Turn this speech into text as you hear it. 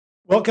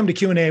Welcome to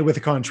Q&A with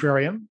the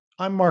Contrarian.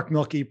 I'm Mark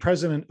Milkey,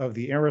 president of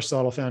the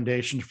Aristotle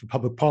Foundation for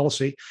Public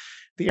Policy.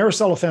 The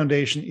Aristotle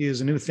Foundation is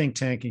a new think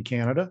tank in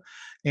Canada,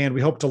 and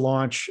we hope to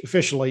launch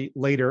officially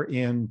later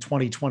in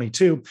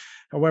 2022.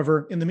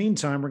 However, in the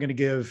meantime, we're going to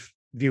give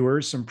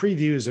viewers some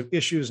previews of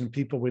issues and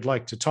people we'd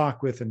like to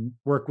talk with and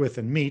work with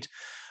and meet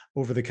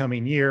over the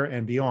coming year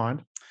and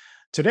beyond.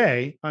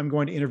 Today, I'm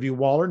going to interview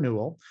Waller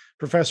Newell,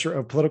 professor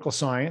of political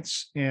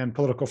science and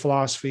political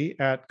philosophy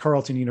at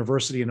Carleton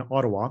University in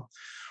Ottawa.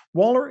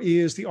 Waller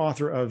is the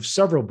author of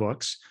several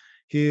books.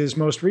 His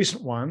most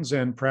recent ones,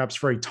 and perhaps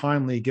very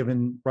timely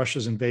given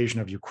Russia's invasion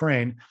of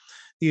Ukraine,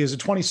 is a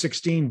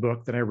 2016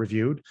 book that I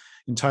reviewed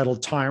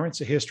entitled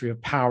Tyrants, A History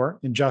of Power,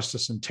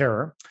 Injustice, and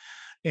Terror.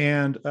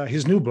 And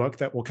his new book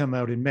that will come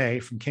out in May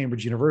from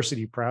Cambridge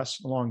University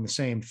Press along the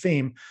same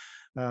theme,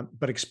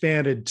 but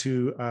expanded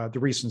to the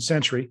recent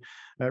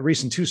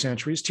 2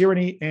 centuries,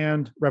 Tyranny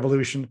and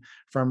Revolution,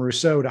 from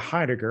Rousseau to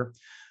Heidegger.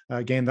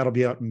 Again, that'll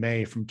be out in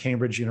May from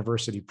Cambridge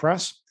University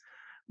Press.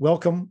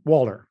 Welcome,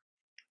 Waller.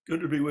 Good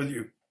to be with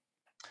you.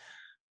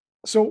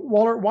 So,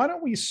 Waller, why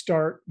don't we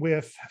start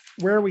with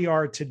where we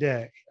are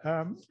today?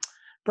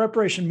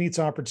 Preparation meets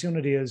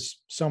opportunity, as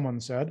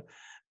someone said,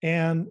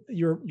 and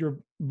your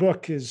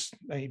book is,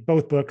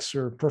 both books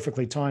are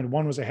perfectly timed.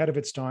 One was ahead of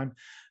its time,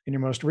 and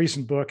your most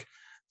recent book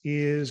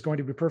is going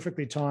to be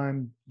perfectly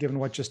timed given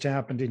what just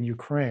happened in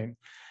Ukraine.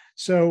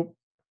 So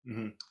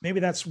maybe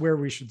that's where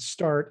we should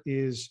start,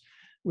 is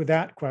with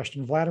that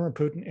question: Vladimir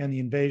Putin and the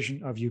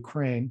invasion of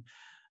Ukraine.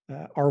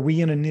 Are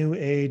we in a new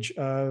age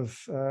of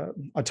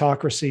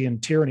autocracy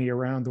and tyranny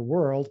around the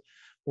world,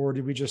 or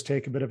did we just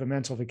take a bit of a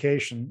mental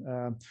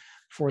vacation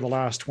for the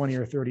last 20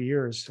 or 30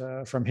 years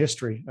from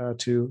history,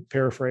 to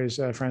paraphrase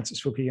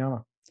Francis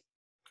Fukuyama?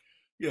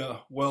 Yeah,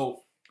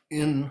 well,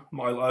 in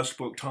my last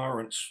book,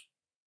 Tyrants,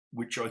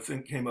 which I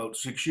think came out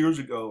 6 years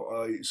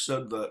ago, I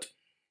said that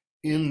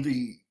in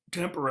the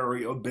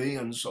temporary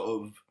abeyance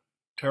of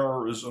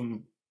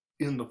terrorism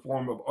in the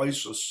form of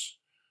ISIS,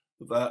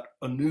 that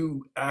a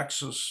new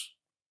axis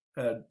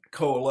had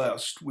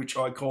coalesced, which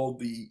I called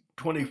the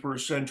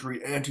 21st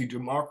Century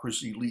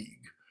Anti-Democracy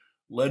League,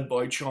 led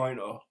by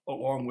China,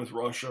 along with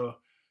Russia,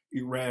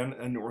 Iran,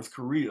 and North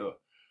Korea.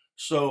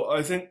 So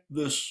I think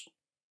this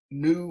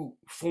new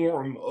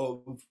form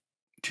of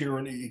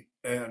tyranny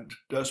and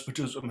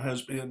despotism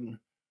has been,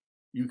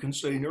 you can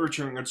say,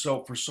 nurturing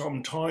itself for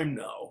some time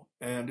now,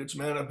 and it's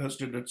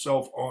manifested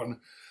itself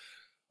on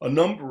a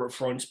number of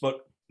fronts,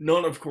 but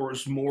none, of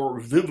course, more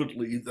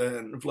vividly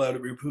than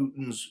Vladimir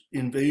Putin's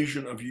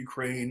invasion of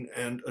Ukraine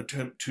and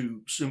attempt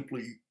to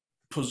simply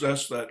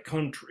possess that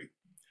country.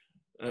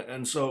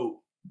 And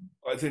so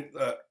I think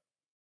that,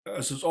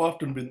 as has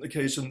often been the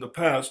case in the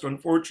past,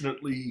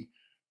 unfortunately,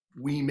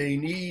 we may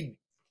need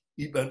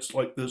events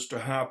like this to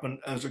happen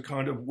as a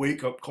kind of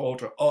wake-up call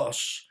to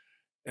us,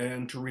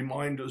 and to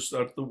remind us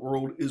that the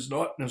world is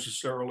not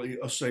necessarily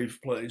a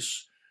safe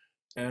place,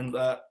 and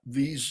that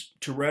these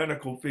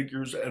tyrannical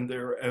figures and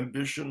their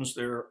ambitions,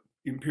 their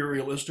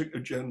imperialistic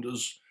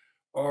agendas,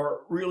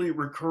 are really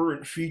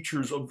recurrent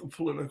features of the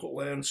political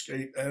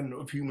landscape and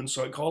of human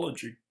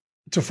psychology.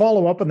 To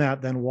follow up on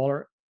that then,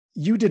 Waller,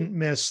 you didn't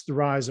miss the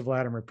rise of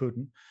Vladimir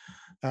Putin,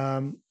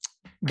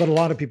 but a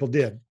lot of people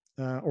did,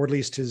 or at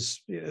least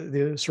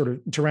the sort of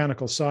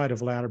tyrannical side of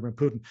Vladimir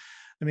Putin.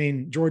 I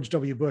mean, George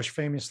W. Bush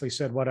famously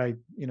said, I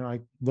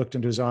looked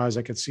into his eyes,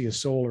 I could see his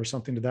soul, or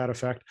something to that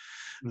effect.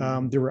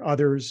 There were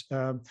others.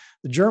 The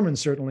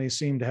Germans certainly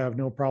seemed to have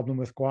no problem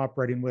with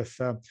cooperating with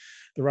the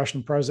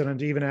Russian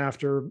president, even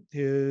after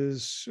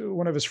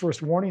one of his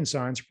first warning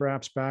signs,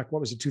 perhaps back,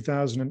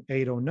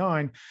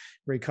 2008-09,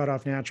 where he cut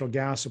off natural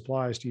gas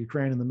supplies to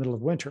Ukraine in the middle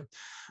of winter.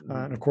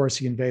 And of course,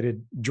 he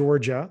invaded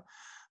Georgia,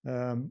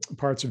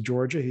 parts of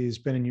Georgia. He's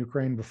been in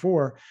Ukraine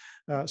before.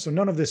 So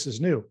none of this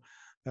is new.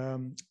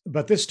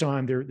 But this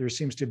time there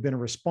seems to have been a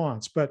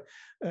response. But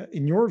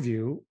in your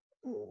view,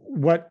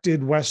 what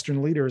did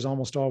Western leaders,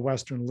 almost all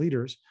Western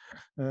leaders,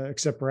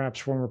 except perhaps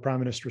former Prime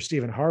Minister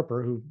Stephen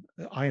Harper, who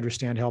I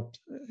understand helped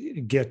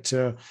get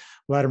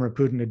Vladimir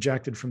Putin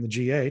ejected from the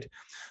G8,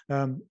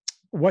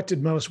 what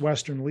did most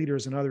Western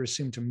leaders and others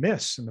seem to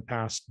miss in the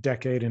past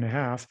decade and a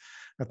half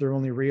that they're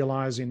only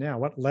realizing now?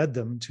 What led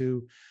them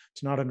to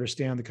not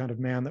understand the kind of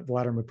man that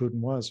Vladimir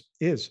Putin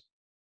is?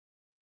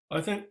 I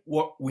think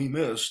what we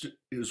missed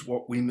is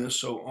what we miss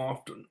so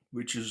often,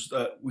 which is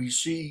that we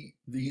see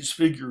these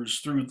figures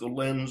through the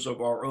lens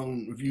of our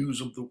own views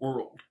of the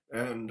world.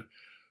 And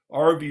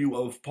our view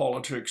of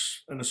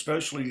politics, and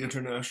especially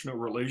international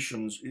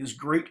relations, is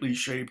greatly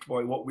shaped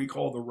by what we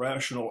call the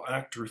rational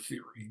actor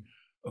theory,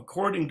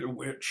 according to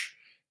which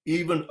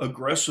even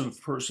aggressive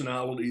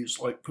personalities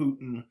like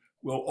Putin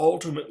will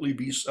ultimately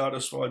be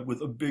satisfied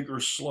with a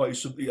bigger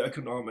slice of the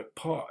economic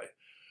pie.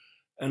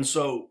 And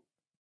so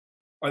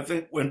I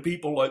think when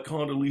people like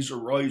Condoleezza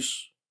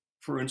Rice,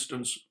 for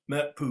instance,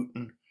 met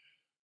Putin,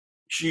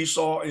 she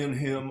saw in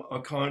him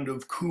a kind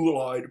of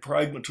cool-eyed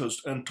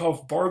pragmatist and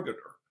tough bargainer,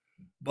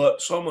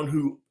 but someone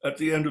who, at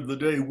the end of the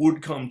day,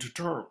 would come to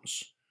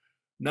terms.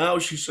 Now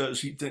she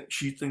says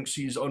she thinks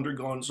he's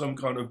undergone some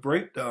kind of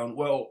breakdown.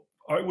 Well,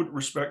 I would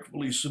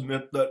respectfully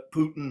submit that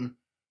Putin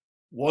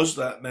was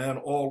that man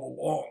all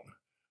along.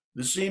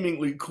 The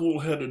seemingly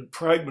cool-headed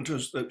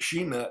pragmatist that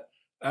she met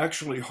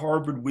actually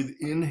harbored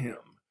within him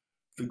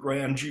the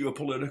grand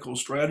geopolitical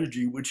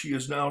strategy which he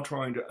is now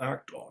trying to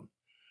act on.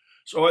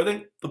 So I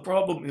think the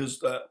problem is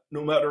that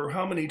no matter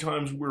how many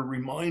times we're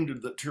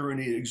reminded that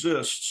tyranny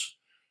exists,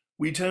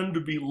 we tend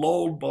to be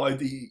lulled by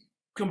the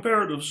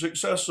comparative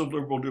success of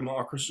liberal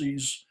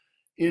democracies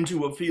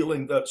into a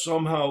feeling that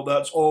somehow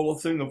that's all a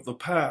thing of the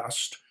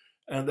past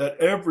and that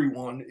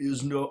everyone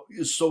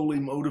is solely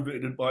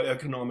motivated by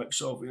economic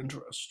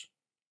self-interest.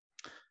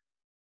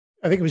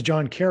 I think it was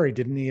John Kerry,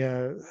 didn't he?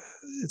 At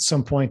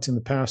some point in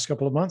the past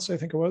couple of months, I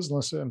think it was,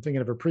 unless I'm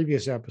thinking of a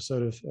previous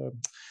episode of,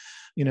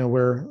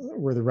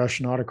 where the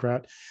Russian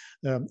autocrat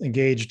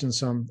engaged in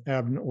some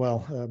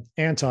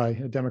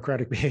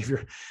anti-democratic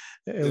behavior,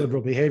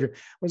 illiberal behavior.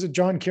 Was it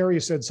John Kerry who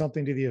said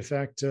something to the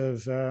effect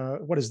of,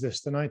 "What is this?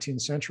 The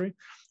 19th century?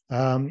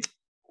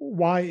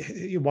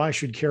 Why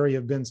should Kerry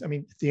have been?" I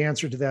mean, the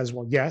answer to that is,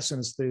 well, yes, and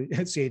it's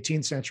the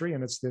 18th century,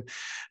 and it's the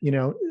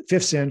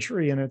 5th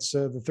century, and it's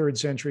the 3rd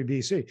century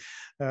BC.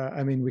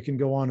 I mean, we can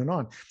go on and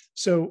on.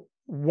 So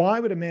why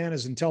would a man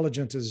as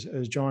intelligent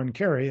as John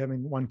Kerry, I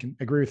mean, one can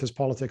agree with his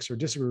politics or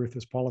disagree with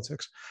his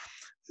politics,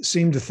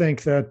 seem to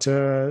think that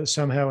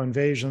somehow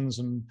invasions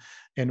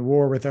and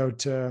war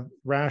without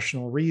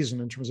rational reason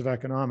in terms of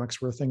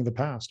economics were a thing of the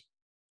past?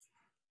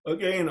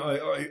 Again,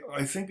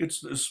 I think it's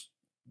this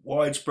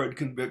widespread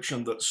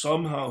conviction that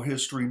somehow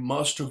history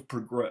must have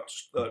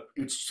progressed, that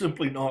it's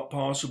simply not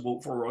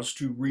possible for us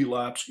to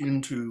relapse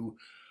into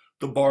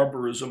the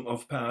barbarism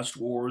of past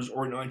wars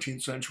or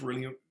 19th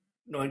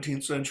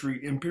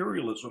century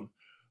imperialism.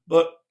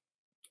 But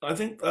I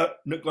think that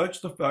neglects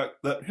the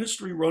fact that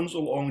history runs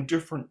along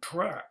different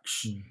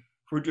tracks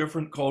for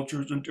different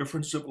cultures and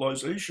different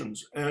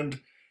civilizations.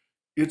 And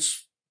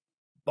it's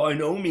by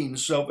no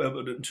means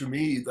self-evident to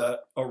me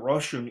that a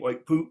Russian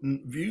like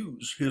Putin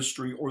views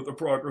history or the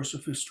progress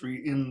of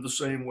history in the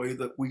same way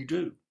that we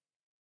do.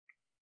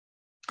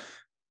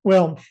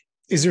 Well,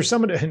 is there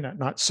someone,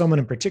 not someone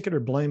in particular,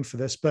 blamed for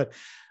this, but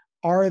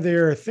are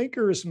there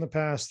thinkers in the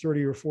past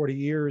 30 or 40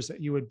 years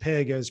that you would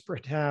peg as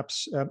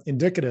perhaps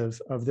indicative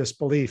of this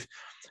belief?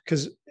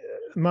 Because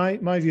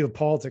my view of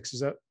politics is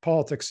that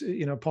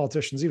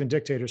politicians, even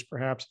dictators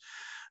perhaps,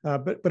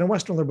 but in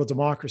Western liberal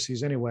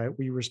democracies anyway,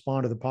 we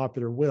respond to the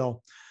popular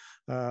will,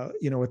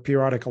 with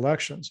periodic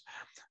elections.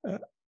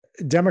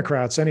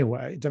 Democrats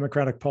anyway,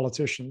 democratic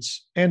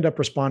politicians end up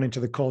responding to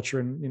the culture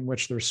in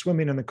which they're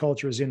swimming, and the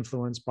culture is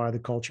influenced by the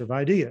culture of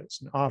ideas.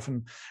 And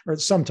often, or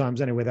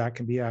sometimes anyway, that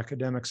can be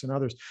academics and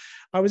others.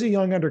 I was a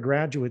young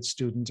undergraduate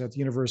student at the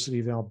University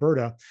of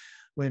Alberta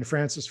when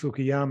Francis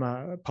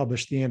Fukuyama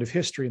published The End of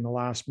History and the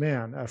Last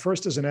Man,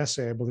 first as an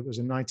essay, I believe it was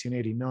in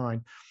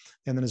 1989,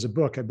 and then as a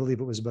book, I believe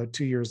it was about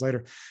 2 years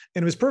later.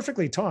 And it was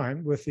perfectly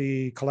timed with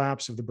the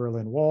collapse of the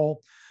Berlin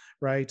Wall,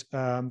 right?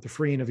 The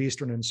freeing of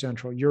Eastern and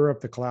Central Europe,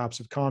 the collapse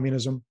of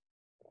communism.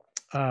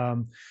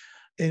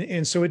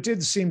 And so it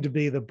did seem to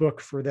be the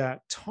book for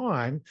that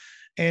time.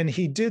 And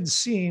he did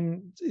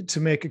seem to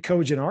make a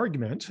cogent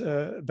argument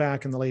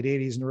back in the late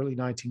 80s and early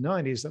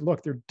 1990s that,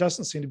 look, there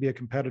doesn't seem to be a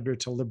competitor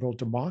to liberal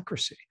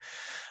democracy.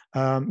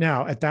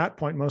 Now, at that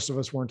point, most of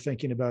us weren't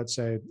thinking about,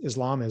 say,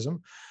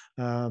 Islamism,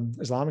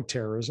 Islamic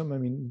terrorism. I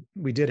mean,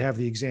 we did have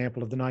the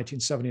example of the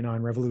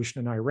 1979 revolution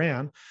in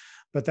Iran,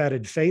 but that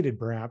had faded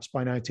perhaps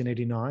by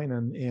 1989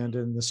 and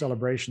in the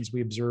celebrations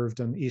we observed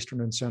in Eastern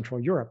and Central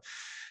Europe.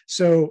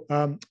 So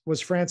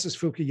was Francis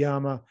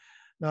Fukuyama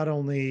not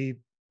only,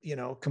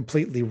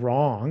 completely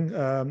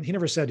wrong? He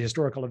never said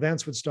historical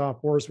events would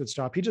stop, wars would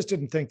stop. He just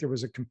didn't think there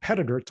was a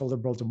competitor to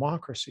liberal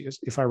democracy,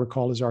 if I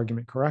recall his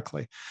argument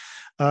correctly.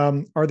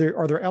 Are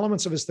there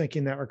elements of his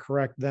thinking that are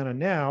correct then and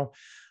now,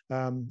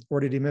 or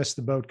did he miss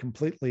the boat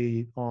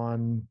completely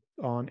on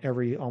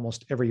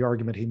almost every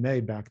argument he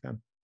made back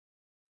then?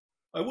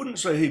 I wouldn't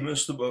say he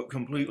missed the boat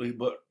completely,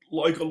 but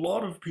like a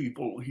lot of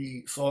people,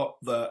 he thought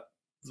that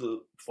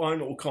the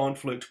final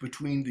conflict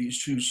between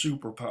these two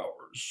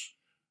superpowers,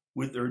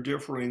 with their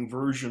differing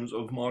versions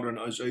of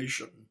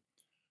modernization,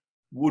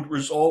 would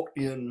result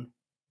in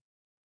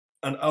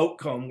an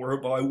outcome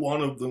whereby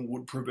one of them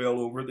would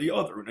prevail over the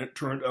other. And it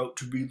turned out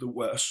to be the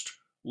West,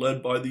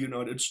 led by the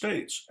United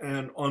States.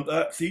 And on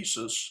that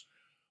thesis,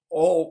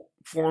 all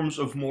forms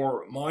of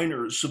more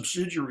minor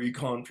subsidiary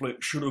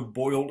conflict should have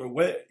boiled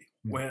away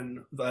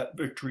when that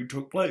victory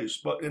took place.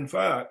 But in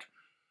fact,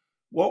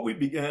 what we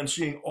began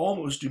seeing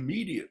almost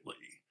immediately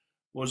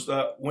was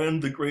that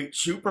when the great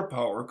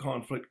superpower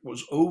conflict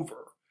was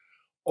over,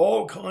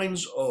 all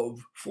kinds of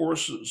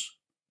forces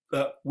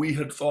that we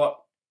had thought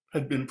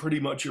had been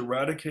pretty much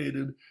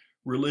eradicated,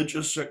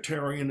 religious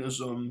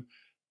sectarianism,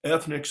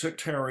 ethnic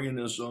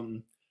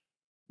sectarianism,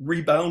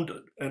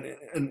 rebounded. And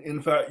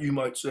in fact, you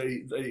might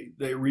say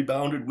they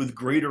rebounded with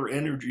greater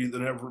energy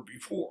than ever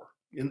before.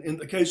 In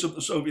the case of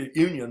the Soviet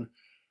Union,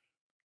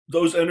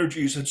 those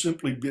energies had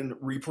simply been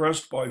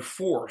repressed by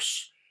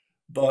force,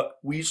 but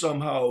we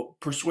somehow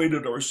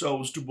persuaded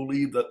ourselves to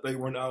believe that they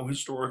were now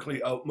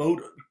historically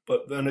outmoded.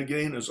 But then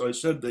again, as I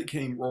said, they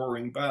came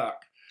roaring back.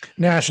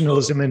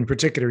 Nationalism in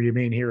particular, you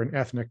mean here, in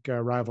ethnic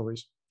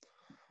rivalries?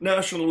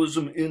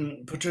 Nationalism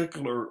in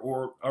particular,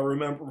 or I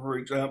remember, for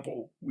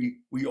example,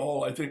 we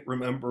all, I think,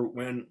 remember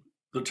when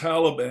the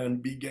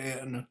Taliban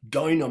began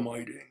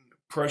dynamiting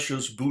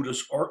precious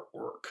Buddhist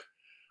artwork,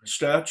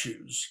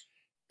 statues,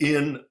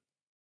 in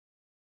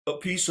a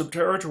piece of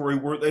territory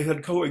where they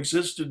had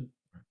coexisted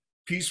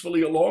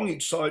peacefully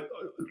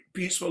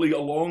peacefully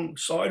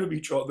alongside of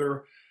each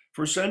other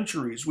for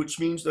centuries, which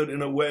means that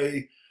in a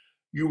way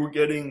you were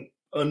getting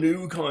a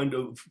new kind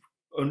of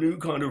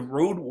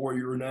road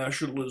warrior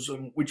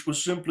nationalism, which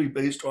was simply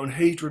based on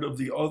hatred of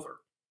the other.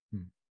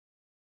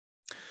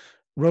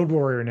 Road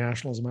warrior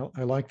nationalism.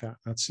 I like that.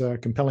 That's a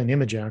compelling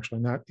image, actually.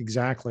 And that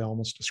exactly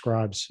almost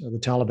describes the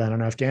Taliban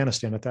in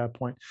Afghanistan at that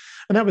point.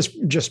 And that was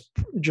just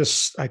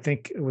I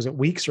think, was it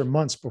weeks or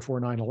months before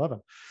 9/11?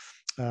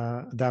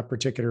 That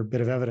particular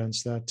bit of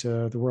evidence that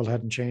the world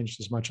hadn't changed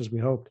as much as we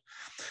hoped.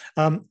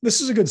 This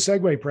is a good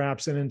segue,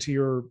 perhaps, then into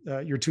your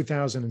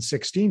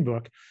 2016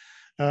 book,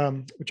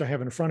 which I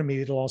have in front of me.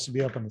 It'll also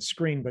be up on the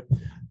screen. But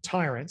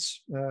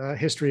Tyrants: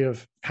 History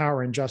of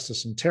Power,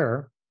 Injustice, and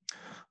Terror.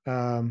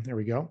 There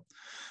we go.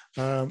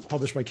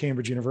 Published by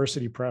Cambridge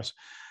University Press.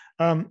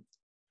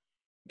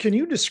 Can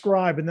you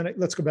describe, and then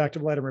let's go back to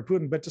Vladimir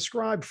Putin, but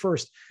describe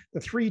first the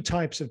three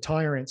types of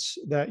tyrants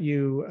that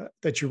you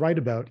write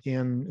about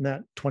in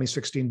that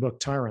 2016 book,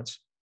 Tyrants?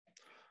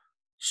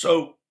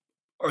 So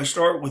I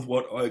start with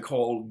what I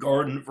call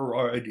garden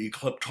variety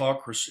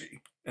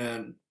kleptocracy.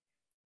 And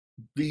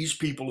these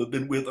people have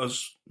been with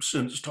us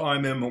since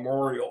time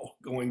immemorial,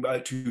 going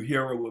back to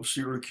Hero of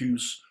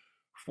Syracuse,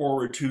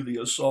 forward to the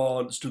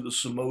Assads, to the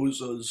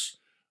Somozas.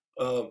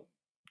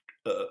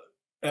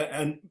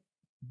 And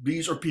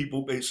these are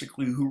people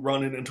basically who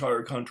run an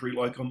entire country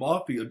like a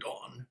mafia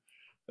don,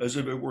 as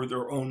if it were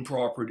their own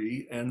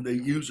property, and they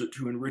use it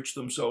to enrich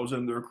themselves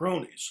and their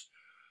cronies.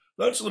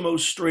 That's the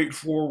most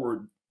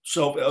straightforward,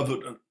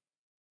 self-evident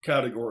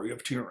category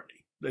of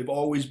tyranny. They've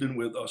always been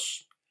with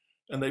us,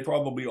 and they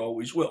probably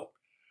always will.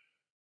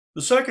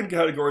 The second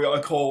category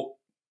I call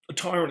a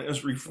tyrant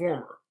as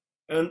reformer.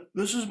 And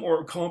this is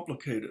more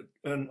complicated.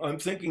 And I'm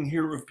thinking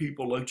here of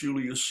people like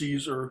Julius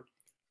Caesar,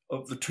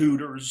 of the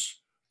Tudors,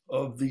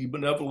 of the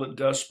benevolent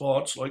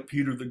despots like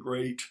Peter the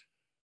Great,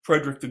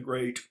 Frederick the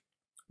Great,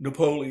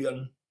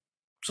 Napoleon,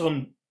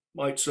 some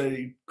might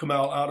say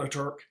Kemal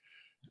Ataturk.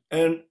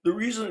 And the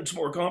reason it's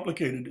more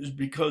complicated is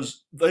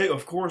because they,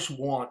 of course,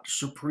 want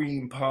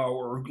supreme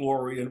power,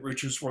 glory, and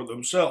riches for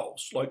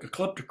themselves, like a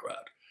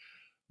kleptocrat.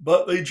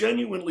 But they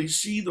genuinely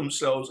see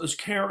themselves as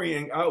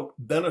carrying out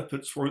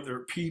benefits for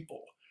their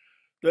people.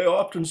 They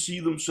often see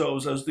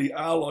themselves as the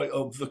ally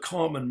of the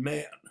common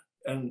man,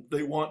 and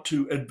they want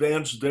to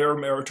advance their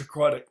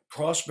meritocratic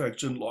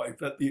prospects in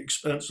life at the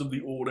expense of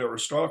the old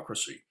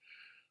aristocracy.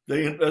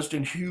 They invest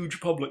in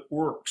huge public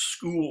works,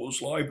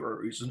 schools,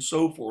 libraries, and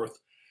so forth.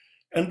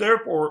 And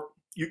therefore,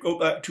 you go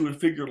back to a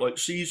figure like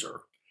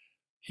Caesar.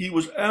 He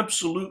was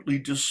absolutely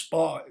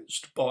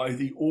despised by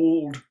the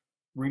old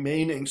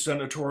remaining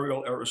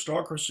senatorial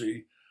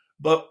aristocracy,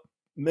 but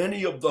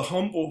many of the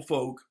humble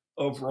folk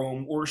of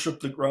Rome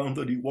worshiped the ground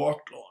that he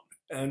walked on.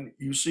 And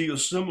you see a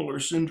similar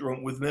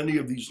syndrome with many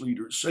of these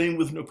leaders. Same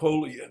with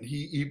Napoleon.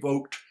 He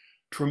evoked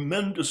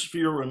tremendous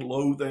fear and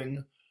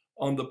loathing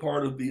on the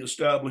part of the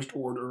established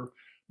order,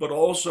 but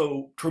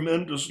also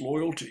tremendous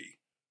loyalty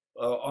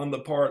on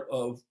the part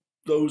of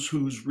those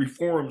whose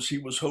reforms he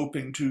was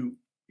hoping to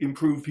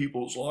improve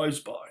people's lives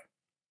by.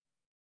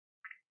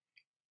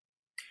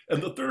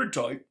 And the third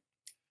type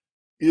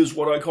is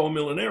what I call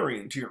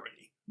millenarian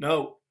tyranny.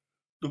 Now,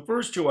 the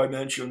first two I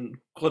mentioned,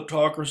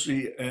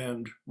 kleptocracy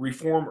and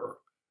reformer,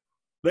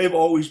 they've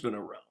always been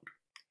around.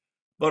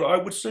 But I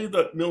would say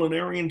that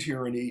millenarian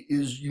tyranny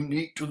is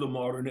unique to the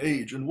modern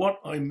age. And what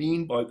I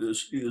mean by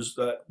this is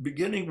that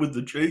beginning with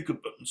the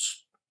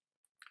Jacobins,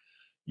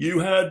 you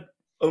had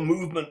a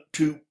movement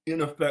to,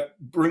 in effect,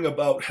 bring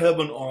about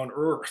heaven on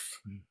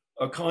earth,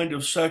 a kind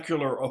of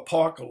secular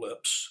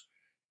apocalypse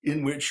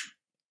in which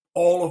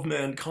all of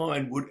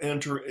mankind would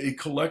enter a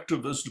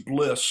collectivist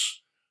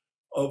bliss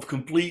of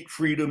complete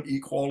freedom,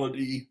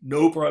 equality,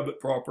 no private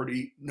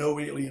property, no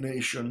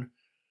alienation,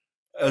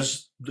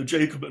 as the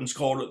Jacobins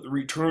called it, the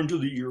return to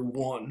the year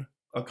one,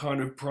 a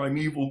kind of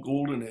primeval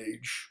golden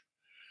age.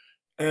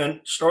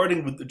 And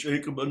starting with the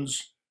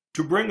Jacobins,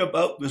 to bring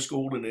about this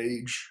golden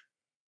age,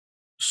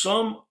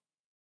 some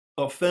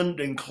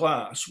offending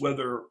class,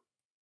 whether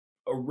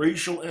a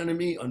racial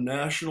enemy, a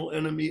national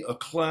enemy, a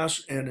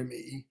class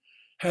enemy,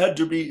 had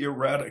to be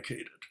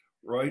eradicated,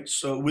 right?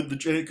 So with the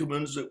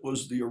Jacobins, it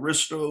was the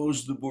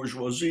aristos, the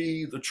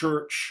bourgeoisie, the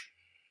church.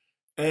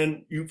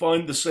 And you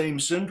find the same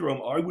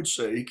syndrome, I would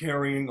say,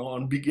 carrying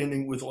on,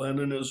 beginning with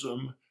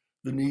Leninism,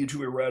 the need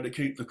to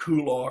eradicate the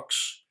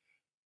kulaks,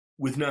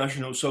 with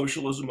National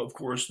Socialism, of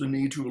course, the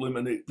need to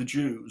eliminate the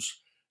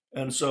Jews.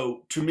 And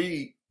so to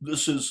me,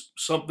 this is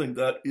something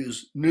that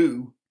is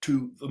new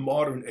to the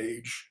modern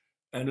age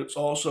And it's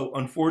also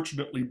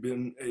unfortunately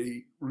been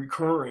a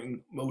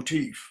recurring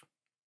motif.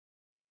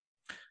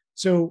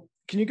 So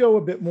can you go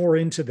a bit more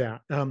into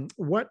that?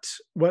 What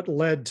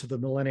led to the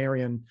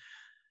millenarian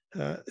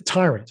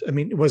tyrant? I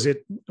mean, was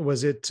it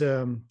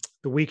the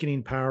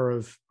weakening power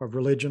of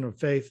religion, of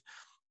faith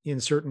in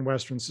certain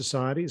Western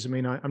societies? I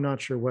mean, I'm not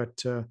sure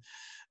what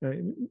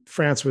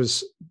France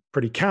was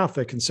pretty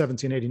Catholic in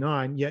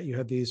 1789, yet you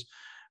had these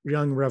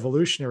young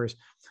revolutionaries.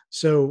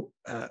 So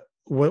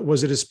what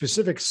was it, a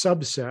specific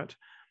subset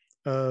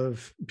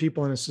of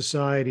people in a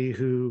society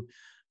who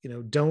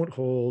don't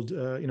hold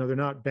they're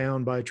not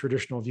bound by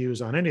traditional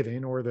views on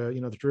anything, or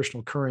the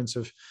traditional currents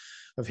of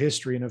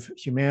history and of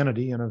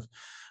humanity and of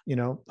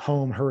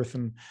home, hearth,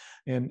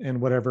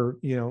 and whatever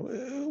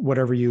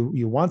whatever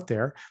you want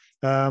there.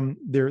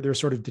 They're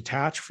sort of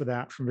detached for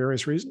that from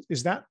various reasons.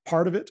 Is that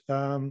part of it,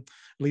 at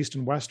least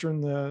in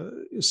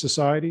Western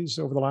societies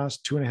over the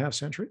last 2.5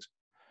 centuries?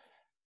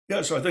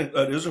 Yes, I think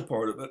that is a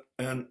part of it.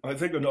 And I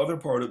think another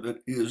part of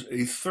it is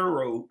a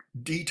thorough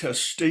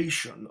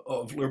detestation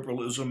of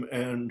liberalism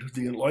and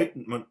the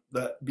Enlightenment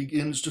that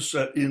begins to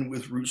set in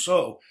with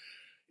Rousseau.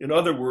 In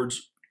other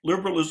words,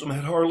 liberalism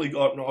had hardly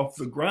gotten off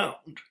the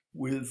ground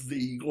with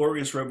the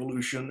Glorious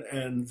Revolution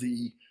and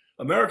the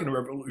American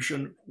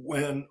Revolution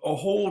when a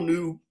whole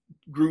new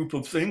group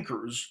of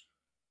thinkers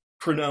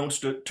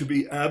pronounced it to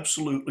be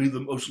absolutely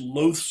the most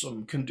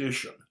loathsome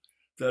condition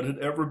that had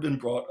ever been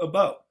brought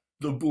about.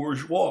 The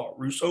bourgeois.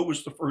 Rousseau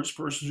was the first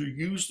person who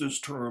used this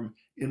term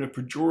in a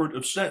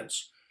pejorative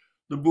sense.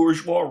 The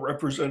bourgeois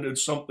represented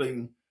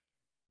something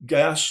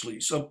ghastly,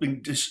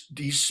 something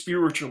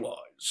despiritualized,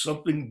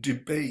 something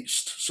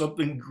debased,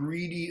 something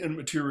greedy and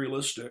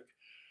materialistic.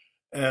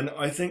 And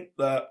I think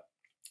that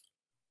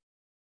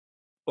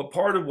a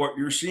part of what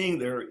you're seeing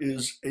there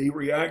is a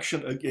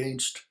reaction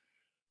against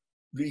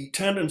the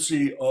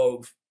tendency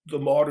of the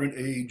modern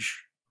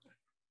age,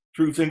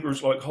 through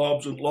thinkers like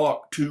Hobbes and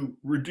Locke, to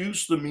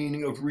reduce the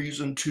meaning of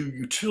reason to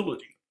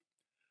utility.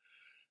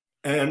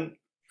 And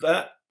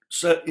that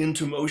set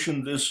into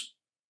motion this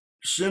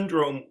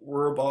syndrome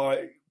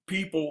whereby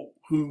people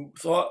who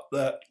thought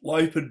that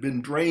life had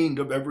been drained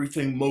of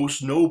everything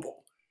most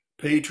noble,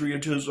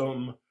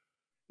 patriotism,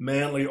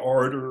 manly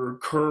ardor,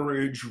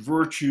 courage,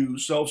 virtue,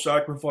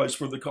 self-sacrifice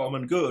for the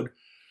common good,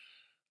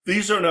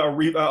 these are now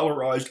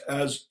revalorized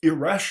as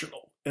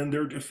irrational, and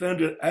they're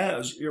defended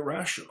as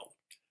irrational.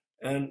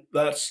 And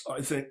that's,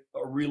 I think,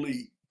 a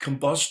really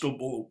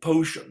combustible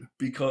potion,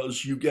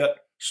 because you get,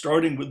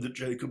 starting with the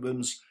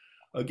Jacobins,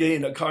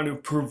 again, a kind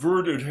of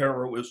perverted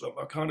heroism,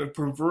 a kind of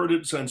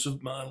perverted sense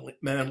of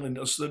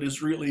manliness that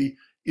is really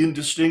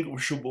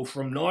indistinguishable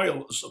from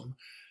nihilism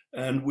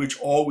and which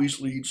always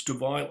leads to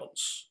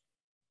violence.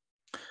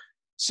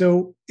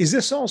 So is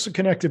this also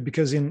connected,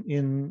 because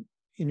in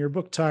your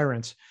book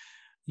Tyrants,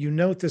 you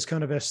note this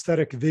kind of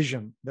aesthetic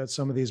vision that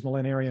some of these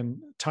millenarian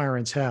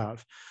tyrants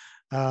have?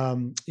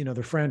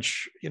 The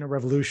French,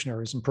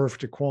 revolutionaries and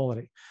perfect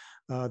equality.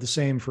 The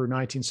same for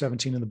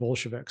 1917 and the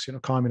Bolsheviks,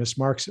 communist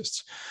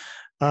Marxists.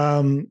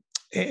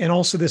 And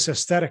also this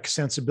aesthetic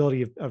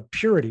sensibility of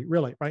purity,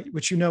 really, right?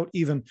 Which you note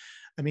even,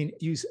 I mean,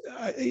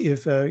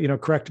 if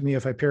correct me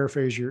if I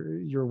paraphrase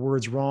your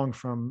words wrong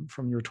from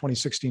your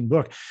 2016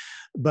 book,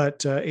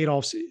 but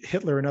Adolf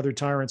Hitler and other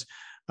tyrants,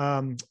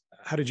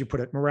 how did you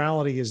put it?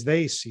 Morality as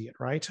they see it,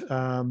 right?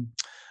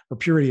 Or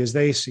purity as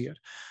they see it.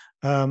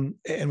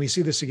 And we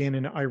see this again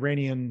in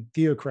Iranian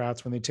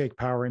theocrats when they take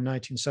power in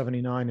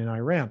 1979 in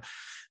Iran.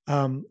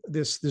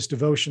 This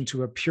devotion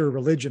to a pure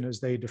religion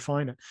as they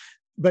define it.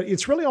 But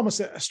it's really almost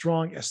a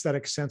strong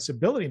aesthetic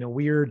sensibility in a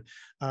weird,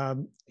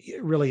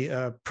 really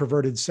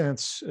perverted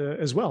sense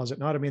as well, is it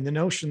not? I mean, the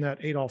notion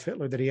that Adolf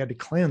Hitler, that he had to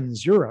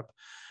cleanse Europe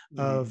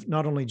of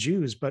not only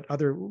Jews, but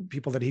other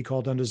people that he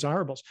called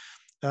undesirables,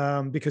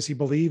 because he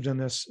believed in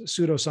this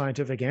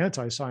pseudoscientific,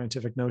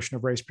 anti-scientific notion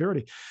of race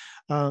purity.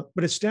 But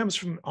it stems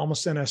from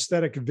almost an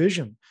aesthetic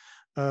vision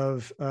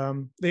of,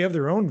 they have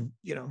their own,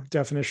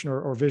 definition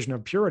or vision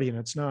of purity, and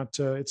it's not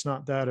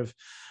that of,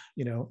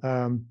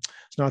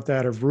 it's not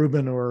that of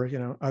Rubens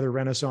or other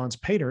Renaissance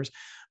painters,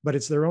 but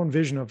it's their own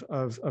vision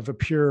of a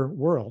pure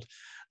world.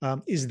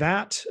 Is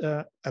that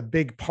a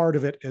big part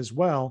of it as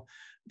well?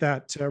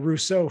 That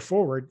Rousseau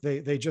forward,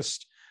 they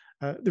just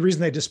the reason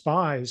they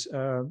despise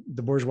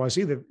the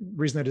bourgeoisie, the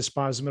reason they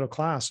despise the middle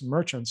class and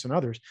merchants and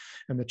others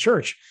and the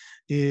church,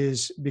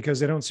 is because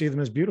they don't see them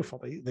as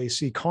beautiful. They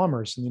see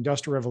commerce and the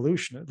Industrial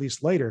Revolution, at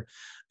least later,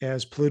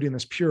 as polluting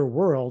this pure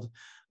world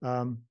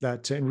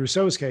that, in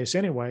Rousseau's case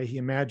anyway, he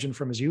imagined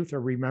from his youth, or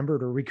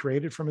remembered or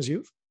recreated from his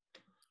youth.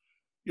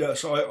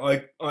 Yes,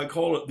 I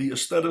call it the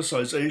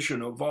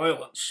aestheticization of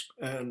violence.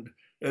 And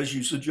as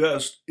you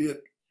suggest,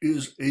 it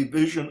is a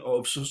vision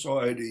of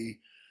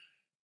society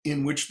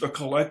in which the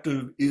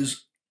collective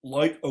is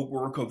like a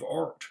work of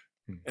art.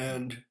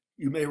 And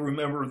you may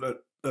remember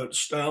that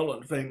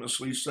Stalin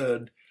famously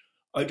said,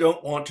 "I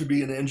don't want to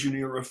be an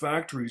engineer of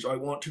factories, I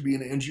want to be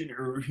an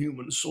engineer of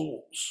human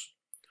souls."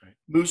 Right.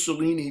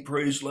 Mussolini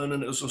praised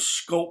Lenin as a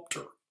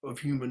sculptor of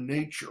human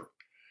nature.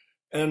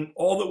 And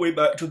all the way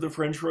back to the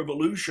French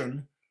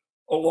Revolution,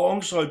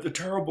 alongside the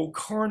terrible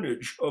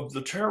carnage of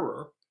the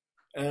terror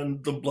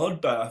and the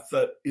bloodbath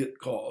that it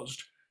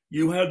caused,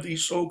 you had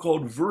these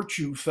so-called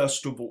virtue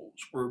festivals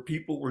where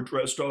people were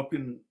dressed up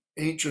in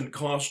ancient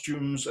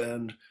costumes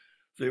and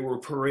they were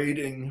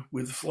parading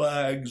with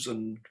flags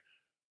and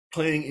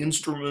playing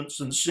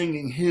instruments and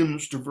singing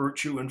hymns to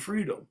virtue and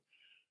freedom.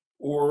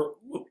 Or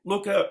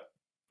look at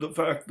the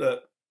fact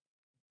that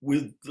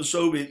with the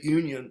Soviet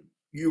Union,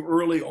 you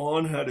early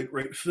on had a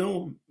great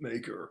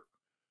filmmaker,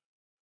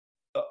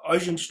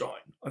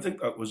 Eisenstein, I think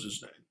that was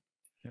his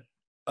name.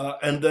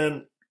 And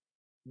then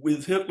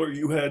with Hitler,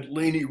 you had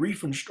Leni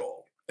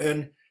Riefenstahl.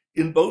 And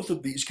in both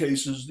of these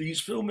cases,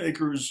 these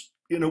filmmakers,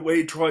 in a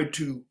way, tried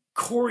to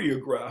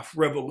choreograph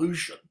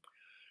revolution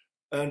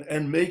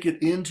and make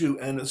it into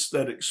an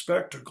aesthetic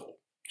spectacle.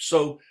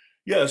 So,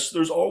 yes,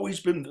 there's always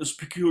been this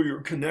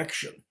peculiar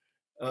connection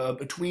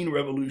between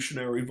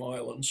revolutionary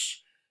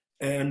violence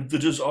and the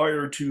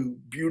desire to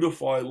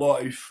beautify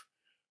life,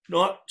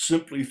 not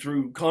simply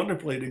through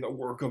contemplating a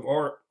work of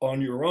art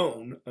on your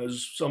own,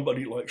 as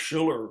somebody like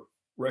Schiller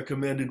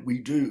recommended we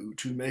do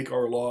to make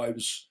our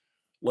lives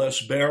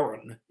less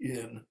barren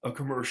in a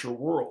commercial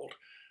world,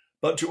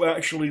 but to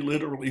actually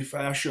literally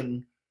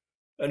fashion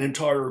an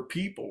entire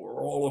people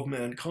or all of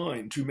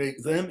mankind to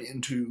make them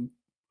into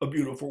a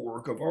beautiful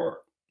work of art.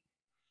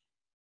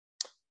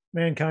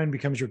 Mankind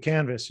becomes your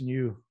canvas, and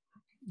you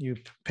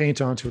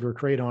paint onto it or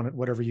create on it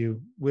whatever you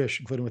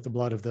wish, including with the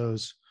blood of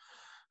those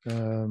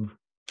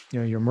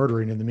you're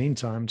murdering in the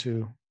meantime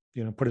to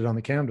put it on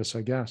the canvas,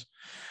 I guess.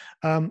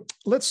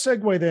 Let's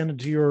segue then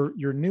into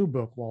your new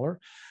book,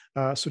 Waller.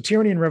 So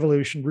Tyranny and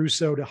Revolution,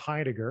 Rousseau to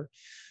Heidegger,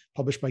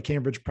 published by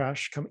Cambridge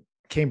Press,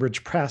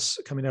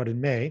 coming out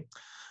in May.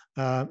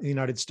 The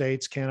United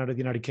States, Canada, the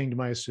United Kingdom,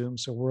 I assume,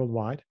 so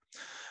worldwide.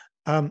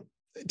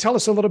 Tell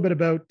us a little bit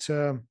about,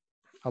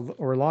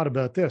 or a lot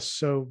about this.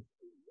 So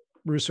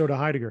Rousseau to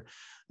Heidegger,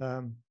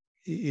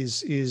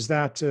 is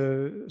that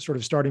sort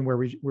of starting where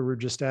we were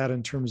just at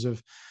in terms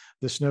of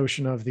this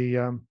notion of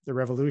the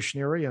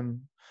revolutionary and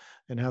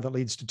how that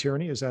leads to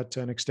tyranny? Is that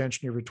an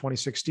extension of your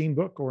 2016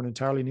 book or an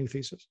entirely new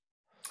thesis?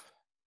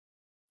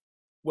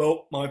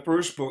 Well, my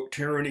first book,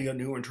 Tyranny, A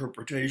New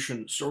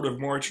Interpretation, sort of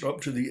marched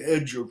up to the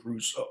edge of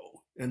Rousseau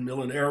and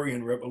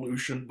millenarian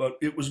revolution, but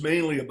it was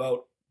mainly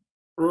about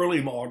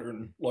early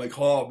modern, like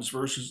Hobbes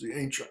versus the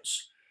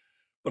ancients.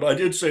 But I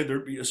did say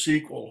there'd be a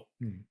sequel.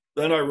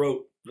 Then I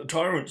wrote the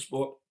Tyrants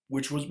book,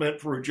 which was meant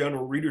for a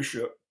general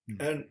readership.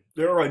 And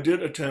there I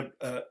did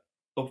attempt at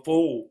a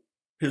full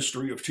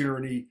history of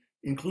tyranny,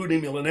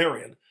 including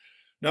millenarian.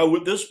 Now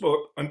with this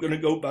book, I'm going to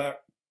go back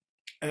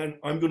and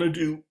I'm going to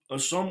do a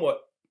somewhat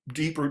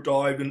deeper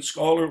dive in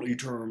scholarly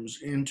terms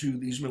into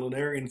these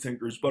millenarian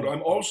thinkers, but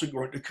I'm also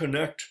going to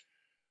connect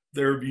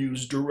their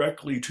views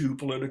directly to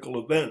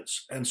political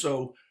events. And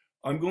so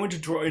I'm going to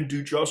try and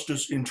do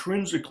justice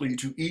intrinsically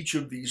to each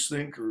of these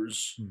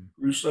thinkers,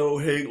 Rousseau,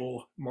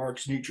 Hegel,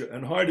 Marx, Nietzsche,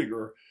 and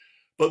Heidegger.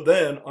 But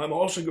then I'm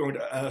also going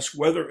to ask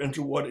whether and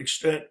to what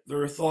extent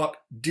their thought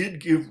did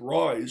give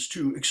rise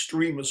to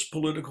extremist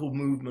political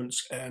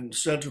movements and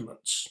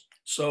sentiments.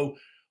 So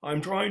I'm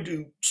trying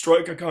to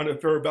strike a kind of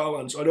fair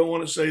balance. I don't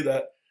want to say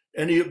that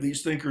any of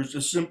these thinkers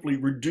is simply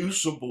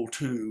reducible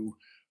to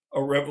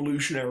a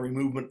revolutionary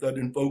movement that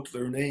invoked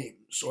their names.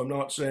 So I'm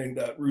not saying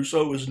that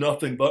Rousseau is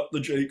nothing but the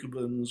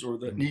Jacobins or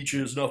that Nietzsche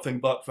is nothing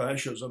but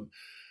fascism.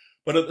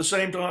 But at the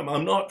same time,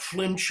 I'm not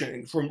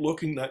flinching from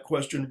looking that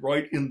question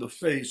right in the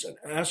face and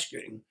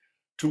asking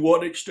to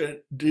what extent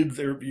did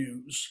their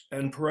views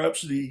and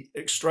perhaps the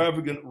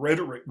extravagant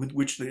rhetoric with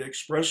which they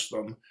express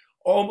them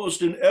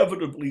almost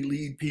inevitably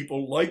lead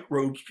people like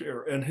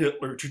Robespierre and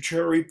Hitler to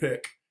cherry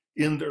pick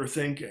in their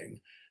thinking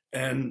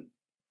and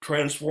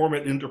transform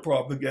it into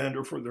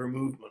propaganda for their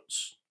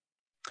movements.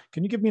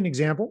 Can you give me an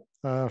example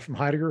from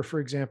Heidegger, for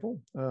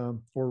example,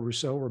 or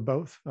Rousseau, or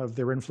both, of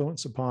their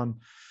influence upon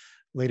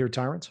later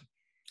tyrants?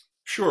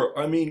 Sure.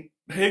 I mean,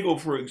 Hegel,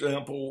 for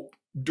example,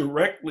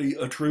 directly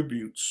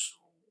attributes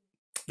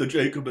the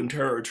Jacobin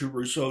terror to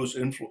Rousseau's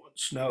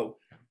influence. Now,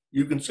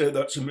 you can say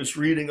that's a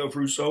misreading of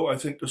Rousseau. I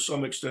think to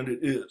some extent it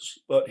is.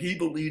 But he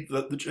believed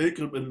that the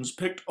Jacobins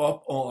picked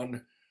up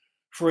on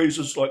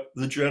phrases like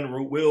the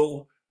general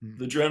will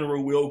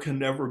can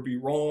never be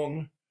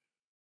wrong,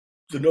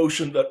 the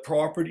notion that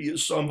property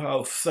is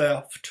somehow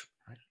theft,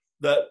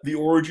 that the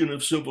origin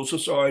of civil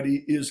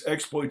society is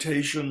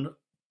exploitation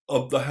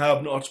of the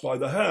have-nots by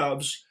the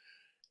haves,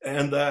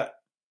 and that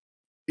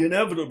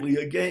inevitably,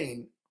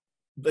 again,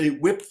 they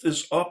whipped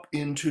this up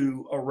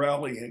into a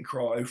rallying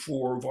cry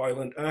for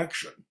violent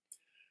action.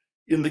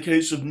 In the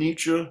case of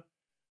Nietzsche,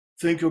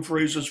 think of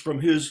phrases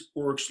from his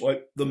works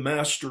like the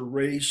master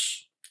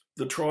race,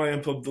 the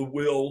triumph of the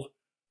will,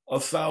 a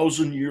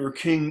 1,000-year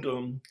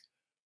kingdom,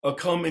 a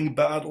coming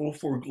battle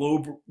for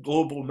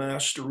global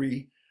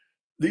mastery.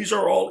 These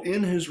are all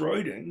in his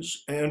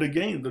writings. And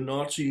again, the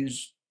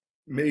Nazis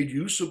made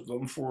use of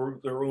them for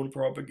their own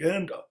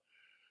propaganda.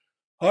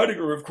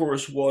 Heidegger, of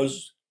course,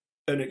 was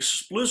an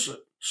explicit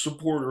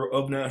supporter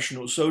of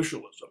National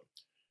Socialism.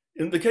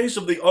 In the case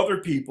of the other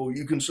people,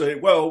 you can say,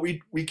 well,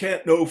 we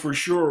can't know for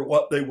sure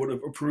what they would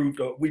have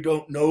approved of. We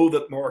don't know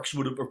that Marx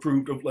would have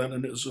approved of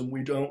Leninism.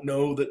 We don't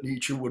know that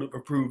Nietzsche would have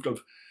approved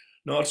of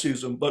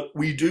Nazism. But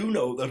we do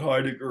know that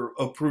Heidegger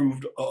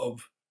approved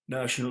of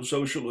National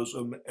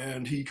Socialism,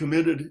 and he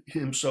committed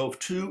himself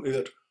to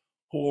it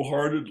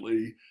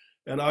wholeheartedly.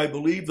 And I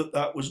believe that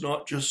that was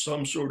not just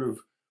some sort of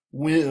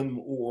whim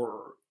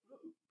or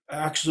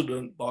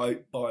accident by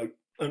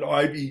an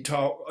Ivy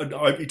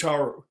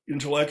Tower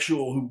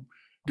intellectual who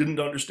didn't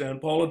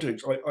understand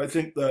politics. I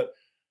think that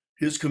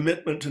his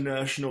commitment to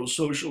National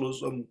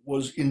Socialism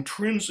was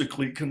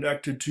intrinsically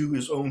connected to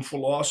his own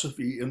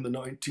philosophy in the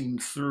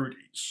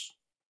 1930s.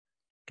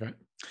 Okay.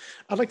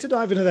 I'd like to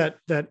dive into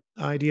that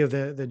idea of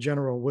the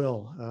general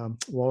will,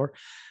 Waller,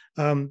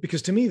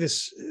 because to me,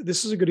 this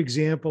is a good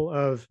example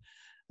of,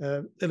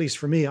 at least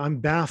for me, I'm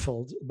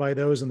baffled by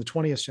those in the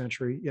 20th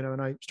century,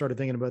 and I started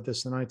thinking about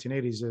this in the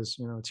 1980s as,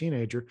 a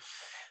teenager,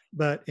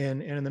 but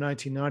and in the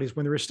 1990s,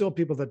 when there were still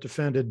people that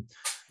defended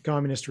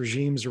communist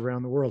regimes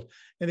around the world,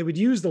 and they would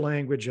use the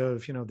language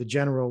of, the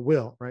general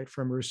will, right,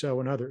 from Rousseau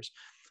and others,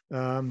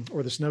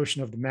 or this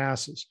notion of the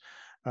masses,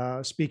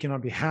 speaking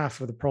on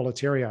behalf of the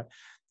proletariat.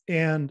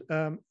 And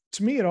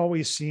to me, it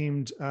always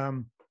seemed,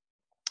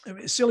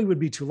 silly would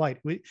be too light.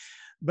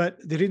 But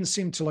they didn't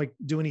seem to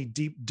do any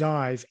deep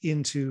dive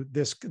into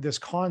this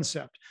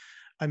concept.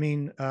 I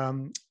mean,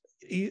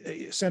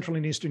 Central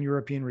and Eastern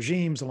European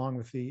regimes, along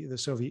with the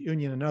Soviet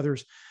Union and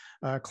others,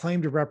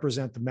 claim to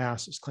represent the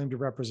masses, claim to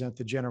represent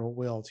the general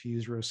will, to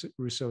use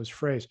Rousseau's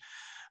phrase,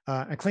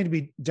 and claim to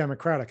be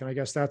democratic. And I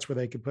guess that's where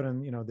they could put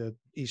in, the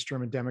the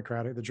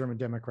German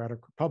Democratic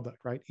Republic,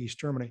 right, East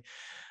Germany.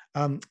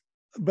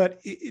 But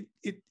it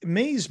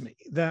amazed me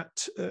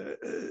that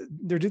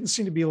there didn't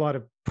seem to be a lot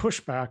of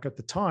pushback at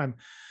the time,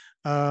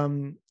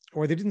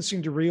 or they didn't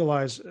seem to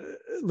realize,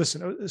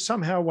 listen,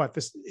 somehow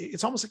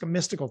it's almost like a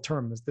mystical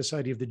term, this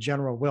idea of the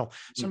general will.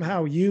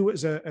 Somehow you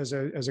as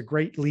a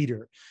great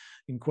leader,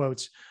 in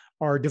quotes,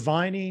 are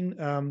divining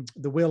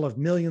the will of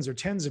millions or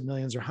tens of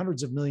millions or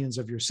hundreds of millions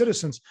of your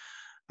citizens.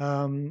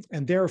 And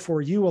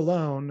therefore you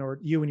alone, or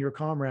you and your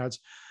comrades,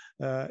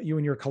 you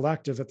and your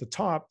collective at the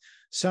top,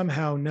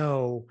 somehow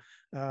know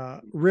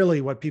really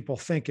what people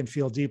think and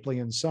feel deeply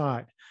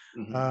inside.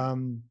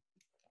 Mm-hmm.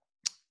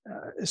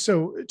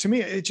 So to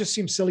me, it just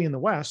seems silly in the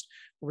West,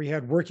 where we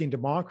had working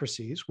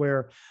democracies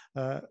where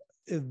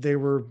they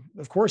were,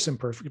 of course,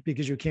 imperfect,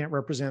 because you can't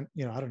represent,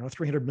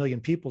 300 million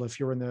people if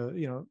you're in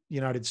the,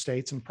 United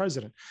States and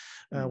president.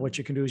 Mm-hmm. What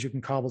you can do is you can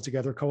cobble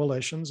together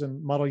coalitions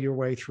and muddle your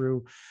way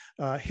through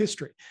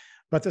history.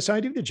 But this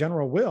idea of the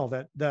general will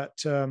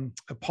that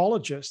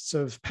apologists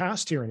of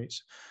past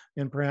tyrannies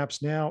and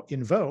perhaps now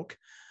invoke,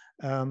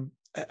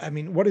 I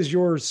mean, what is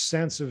your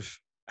sense of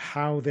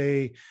how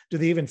do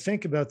they even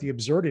think about the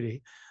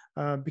absurdity?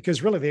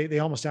 Because really, they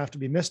almost have to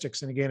be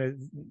mystics. And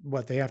again,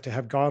 they have to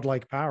have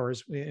godlike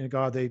powers in a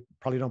God they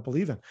probably don't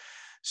believe in.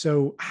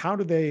 So how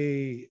do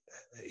they,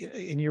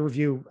 in your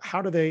view,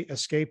 how do they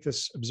escape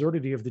this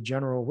absurdity of the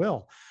general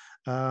will?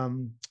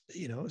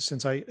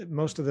 Since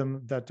most of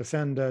them that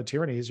defend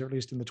tyrannies, or at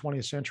least in the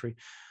 20th century,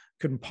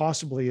 couldn't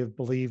possibly have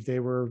believed they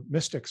were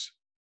mystics.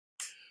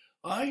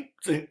 I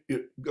think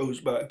it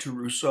goes back to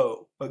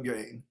Rousseau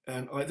again,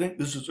 and I think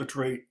this is a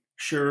trait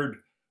shared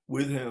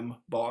with him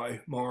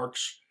by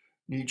Marx,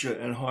 Nietzsche,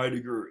 and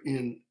Heidegger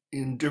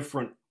in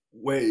different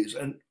ways,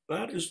 and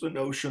that is the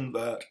notion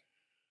that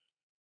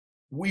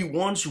we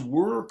once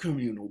were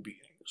communal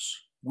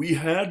beings. We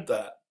had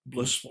that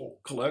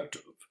blissful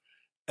collective,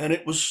 and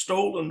it was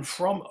stolen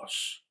from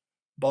us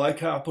by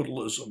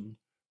capitalism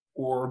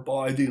or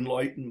by the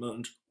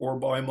Enlightenment or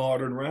by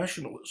modern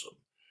rationalism,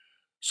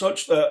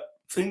 such that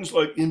things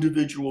like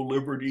individual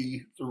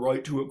liberty, the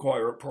right to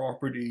acquire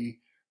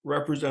property,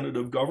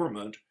 representative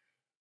government,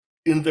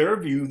 in their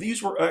view,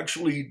 these were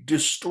actually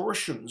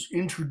distortions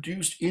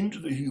introduced into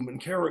the human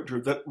character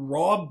that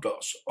robbed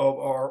us of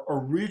our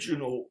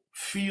original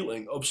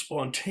feeling of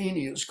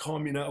spontaneous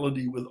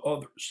communality with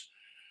others.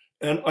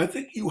 And I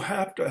think you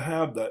have to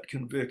have that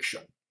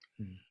conviction.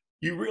 Mm.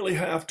 You really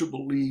have to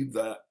believe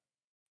that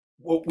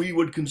what we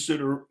would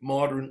consider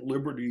modern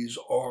liberties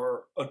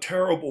are a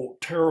terrible,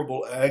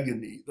 terrible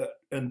agony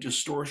and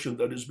distortion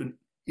that has been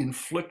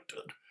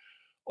inflicted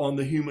on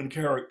the human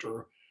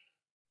character,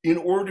 in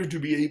order to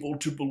be able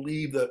to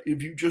believe that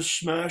if you just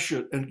smash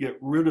it and get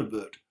rid of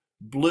it,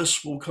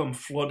 bliss will come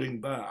flooding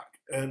back.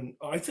 And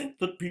I think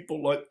that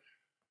people like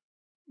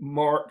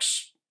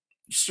Marx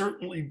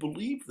certainly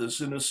believe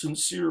this in a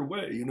sincere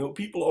way.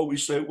 People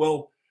always say,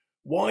 well,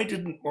 why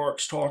didn't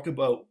Marx talk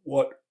about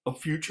what a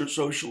future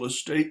socialist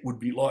state would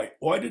be like?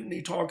 Why didn't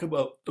he talk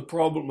about the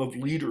problem of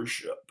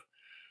leadership?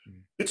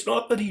 It's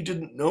not that he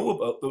didn't know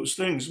about those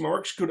things.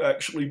 Marx could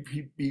actually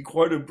be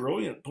quite a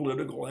brilliant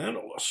political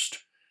analyst.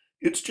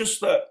 It's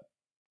just that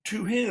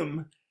to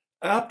him,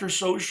 after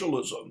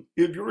socialism,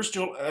 if you're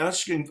still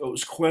asking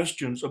those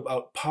questions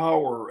about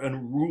power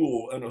and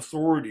rule and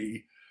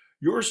authority,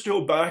 you're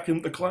still back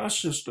in the class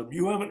system.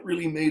 You haven't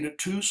really made it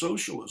to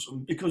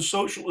socialism, because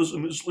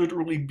socialism is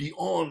literally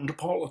beyond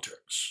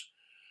politics.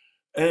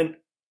 And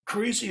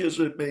crazy as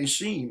it may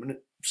seem, and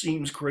it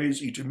seems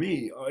crazy to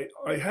me,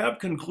 I have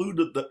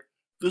concluded that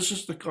this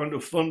is the kind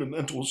of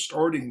fundamental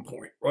starting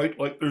point, right?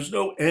 Like there's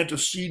no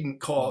antecedent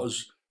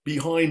cause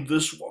behind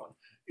this one.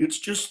 It's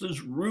just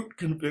this root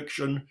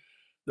conviction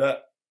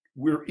that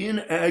we're in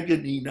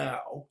agony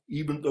now,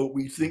 even though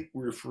we think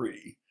we're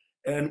free.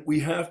 And we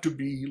have to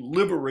be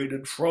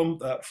liberated from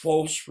that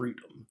false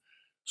freedom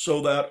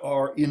so that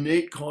our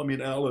innate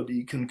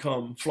communality can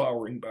come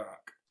flowering back.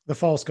 The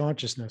false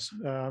consciousness.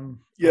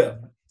 Yeah.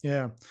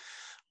 Yeah.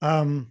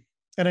 And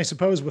I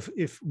suppose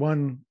if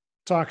one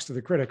talks to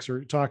the critics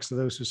or talks to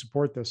those who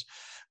support this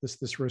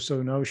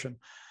Rousseau notion,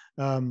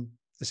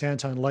 this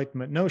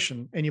anti-enlightenment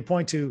notion, and you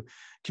point to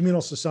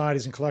communal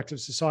societies and collective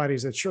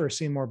societies that sure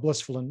seem more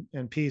blissful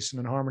and peace and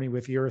in harmony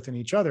with the earth and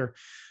each other,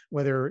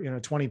 whether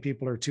 20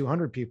 people or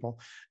 200 people,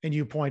 and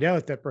you point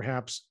out that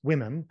perhaps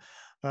women,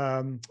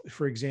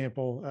 for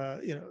example,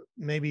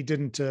 maybe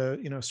didn't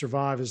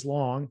survive as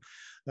long,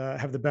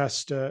 have the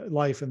best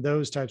life in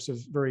those types of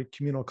very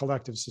communal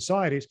collective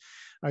societies,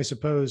 I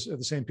suppose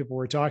the same people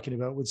we're talking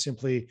about would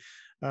simply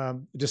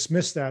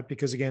dismiss that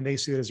because, again, they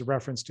see it as a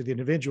reference to the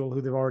individual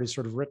who they've already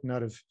sort of written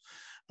out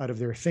of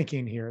their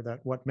thinking here, that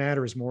what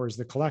matters more is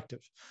the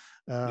collective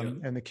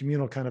and the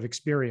communal kind of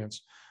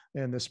experience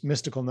and this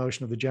mystical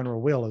notion of the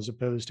general will, as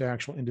opposed to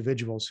actual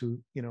individuals who,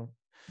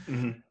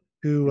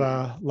 who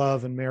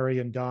love and marry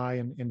and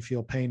die and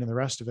feel pain and the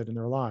rest of it in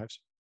their lives.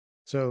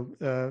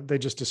 So they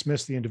just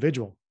dismiss the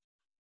individual.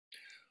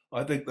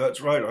 I think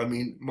that's right. I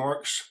mean,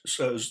 Marx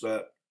says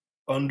that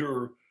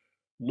under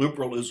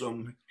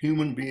liberalism,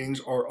 human beings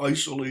are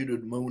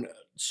isolated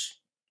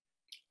monads,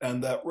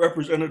 and that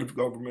representative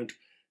government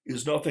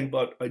is nothing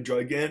but a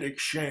gigantic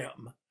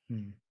sham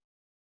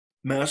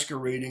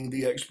masquerading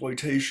the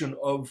exploitation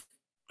of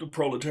the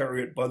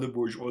proletariat by the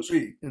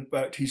bourgeoisie. In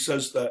fact, he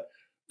says that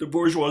the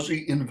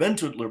bourgeoisie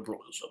invented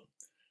liberalism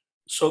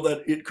so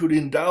that it could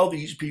endow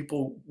these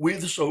people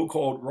with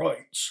so-called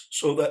rights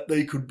so that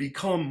they could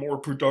become more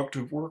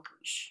productive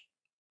workers.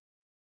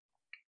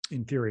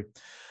 In theory.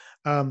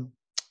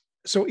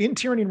 So in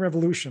Tyranny and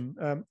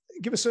Revolution,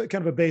 give us a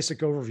kind of a basic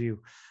overview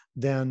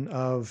then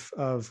of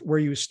where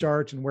you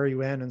start and where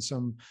you end, and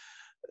some,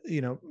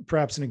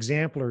 perhaps an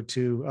example or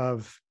two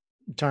of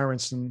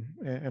tyrants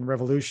and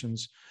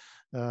revolutions,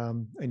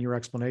 and your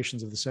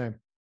explanations of the same.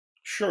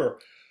 Sure.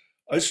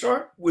 I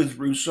start with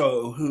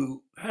Rousseau,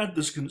 who had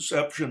this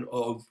conception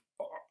of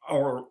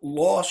our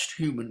lost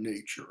human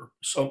nature,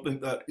 something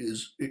that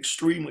is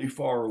extremely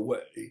far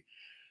away,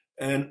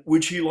 and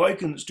which he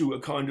likens to a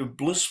kind of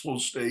blissful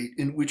state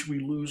in which we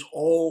lose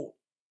all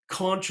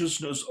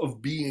consciousness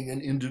of being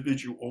an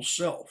individual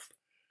self.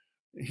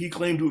 He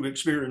claimed to have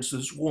experienced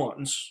this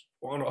once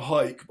on a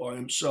hike by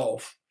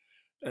himself,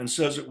 and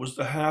says it was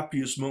the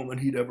happiest moment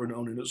he'd ever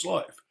known in his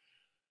life.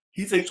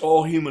 He thinks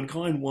all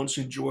humankind once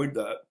enjoyed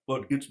that,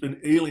 but it's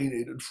been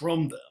alienated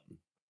from them.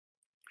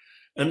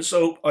 And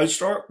so I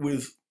start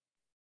with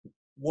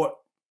what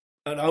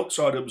an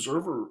outside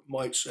observer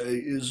might say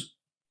is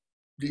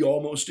the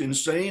almost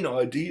insane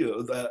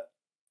idea that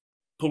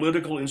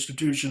political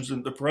institutions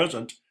in the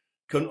present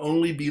can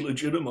only be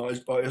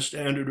legitimized by a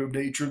standard of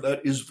nature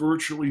that is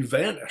virtually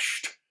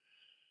vanished.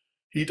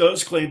 He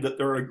does claim that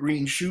there are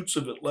green shoots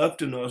of it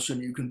left in us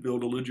and you can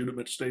build a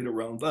legitimate state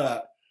around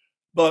that.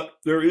 But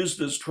there is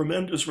this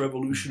tremendous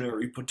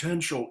revolutionary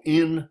potential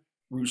in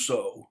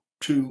Rousseau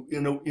to,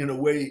 in a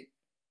way,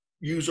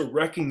 use a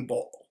wrecking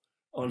ball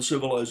on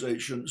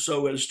civilization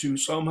so as to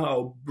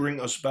somehow bring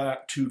us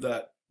back to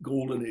that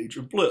golden age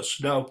of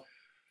bliss. Now,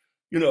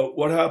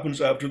 what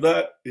happens after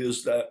that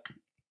is that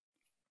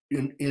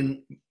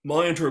in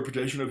my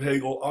interpretation of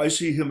Hegel, I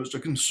see him as a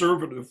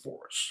conservative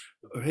force.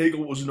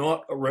 Hegel was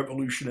not a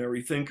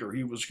revolutionary thinker.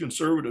 He was a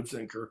conservative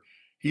thinker.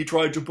 He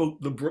tried to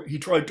put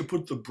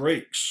the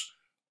brakes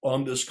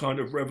on this kind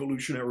of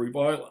revolutionary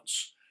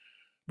violence.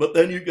 But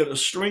then you get a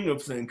string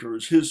of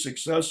thinkers, his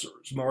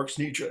successors, Marx,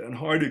 Nietzsche, and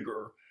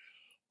Heidegger,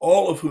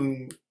 all of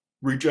whom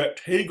reject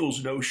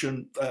Hegel's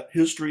notion that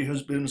history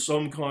has been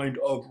some kind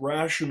of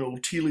rational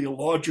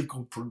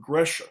teleological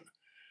progression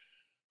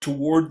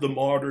toward the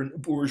modern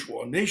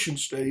bourgeois nation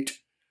state.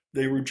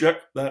 They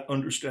reject that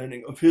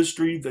understanding of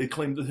history. They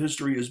claim that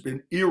history has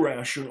been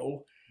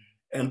irrational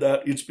and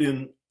that it's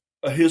been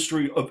a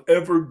history of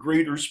ever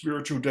greater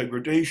spiritual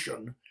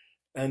degradation,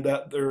 and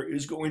that there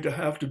is going to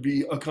have to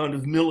be a kind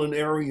of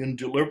millenarian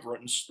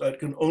deliverance that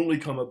can only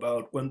come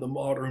about when the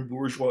modern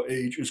bourgeois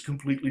age is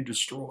completely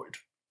destroyed.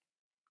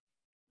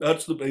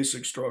 That's the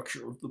basic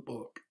structure of the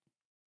book.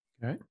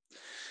 Okay.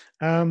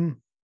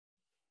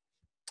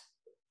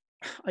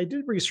 I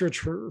did research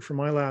for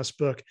my last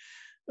book,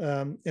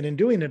 and in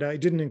doing it, I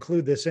didn't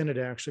include this in it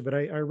actually, but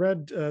I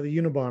read the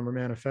Unabomber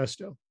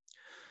Manifesto,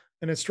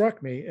 and it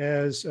struck me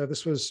as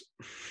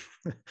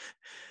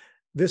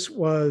this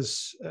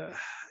was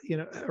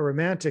a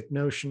romantic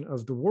notion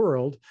of the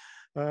world,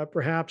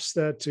 perhaps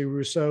that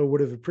Rousseau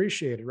would have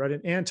appreciated, right?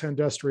 An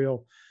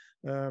anti-industrial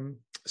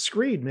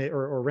screed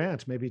or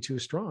rant may be too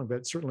strong,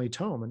 but certainly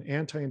tome, an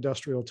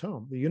anti-industrial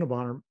tome, the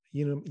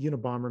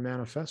Unabomber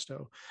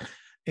Manifesto,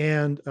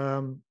 and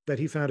that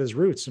he found his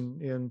roots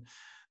in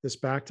this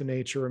back to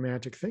nature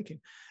romantic thinking,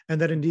 and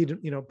that indeed,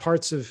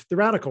 parts of the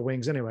radical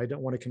wings. Anyway, I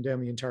don't want to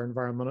condemn the entire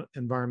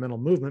environmental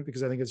movement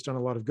because I think it's done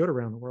a lot of good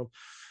around the world,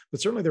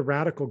 but certainly the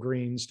radical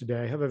Greens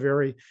today have a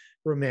very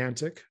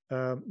romantic,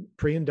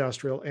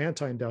 pre-industrial,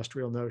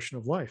 anti-industrial notion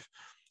of life.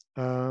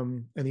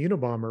 And the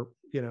Unabomber,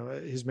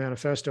 his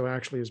manifesto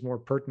actually is more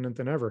pertinent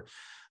than ever.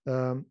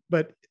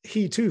 But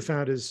he too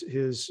found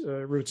his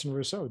roots in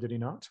Rousseau, did he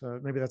not?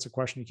 Maybe that's a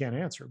question you can't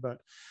answer, but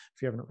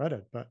if you haven't read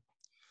it, but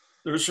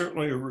There's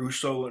certainly a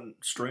Rousseauan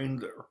strain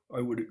there,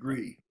 I would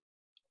agree.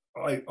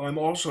 I'm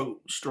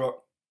also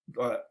struck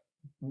that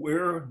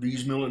where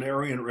these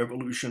millenarian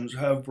revolutions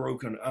have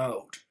broken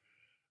out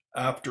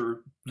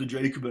after the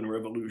Jacobin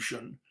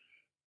Revolution,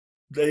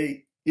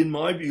 they, in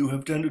my view,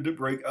 have tended to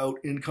break out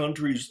in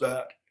countries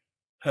that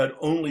had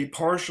only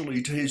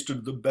partially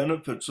tasted the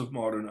benefits of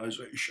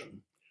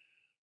modernization,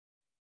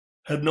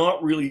 had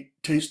not really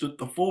tasted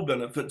the full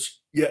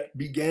benefits, yet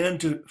began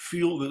to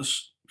feel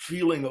this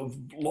feeling of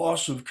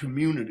loss of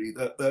community,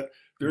 that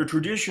their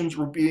traditions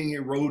were being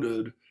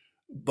eroded,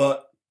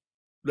 but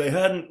they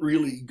hadn't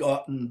really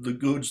gotten the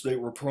goods they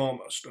were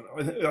promised.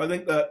 And I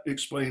think that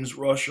explains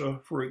Russia,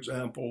 for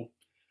example.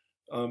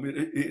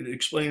 It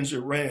explains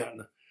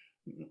Iran.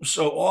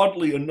 So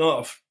oddly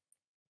enough,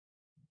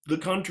 the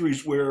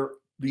countries where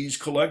these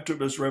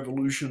collectivist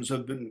revolutions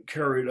have been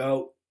carried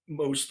out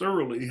most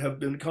thoroughly have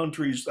been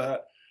countries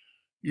that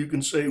you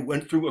can say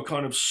went through a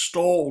kind of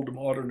stalled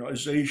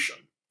modernization.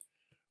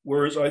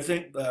 Whereas I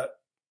think that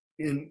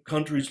in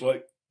countries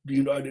like the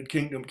United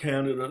Kingdom,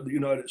 Canada, the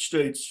United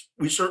States,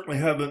 we certainly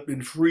haven't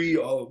been free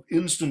of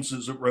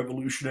instances of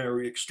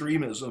revolutionary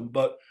extremism,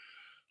 but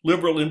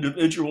liberal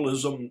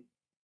individualism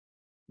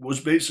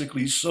was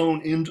basically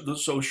sewn into the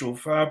social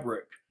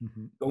fabric,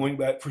 going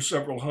back for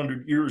several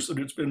hundred years, that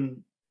it's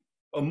been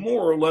a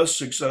more or less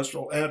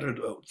successful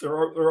antidote. There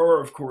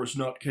are of course,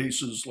 not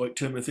cases like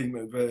Timothy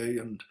McVeigh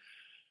and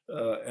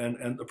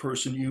the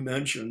person you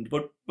mentioned,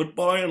 but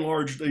by and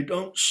large, they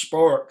don't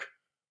spark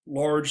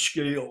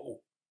large-scale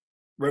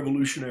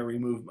revolutionary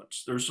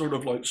movements. They're sort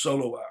of like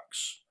solo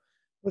acts.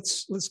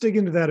 Let's dig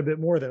into that a bit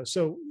more, though.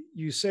 So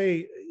you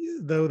say,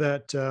 though,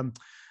 that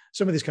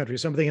some of these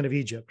countries, I'm thinking of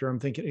Egypt, or I'm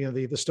thinking,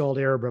 the stalled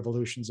Arab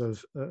revolutions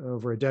of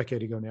over a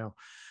decade ago now,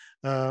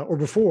 or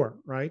before,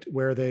 right,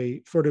 where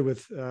they flirted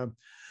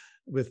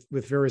with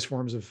various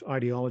forms of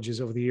ideologies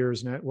over the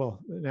years.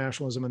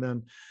 Nationalism, and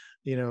then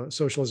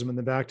socialism, and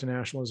then back to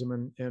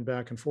nationalism, and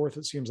back and forth,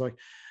 it seems like.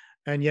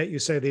 And yet you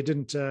say they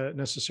didn't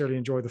necessarily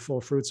enjoy the full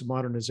fruits of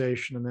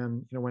modernization, and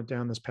then went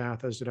down this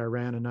path, as did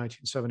Iran in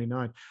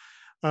 1979.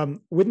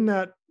 Wouldn't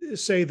that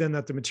say then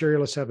that the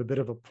materialists have a bit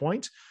of a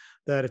point,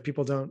 that if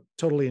people don't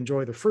totally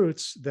enjoy the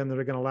fruits, then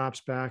they're going to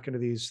lapse back into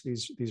these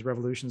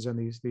revolutions and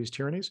these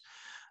tyrannies?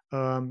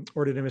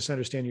 Or did I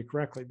misunderstand you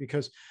correctly?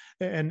 Because,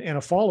 and a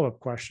follow-up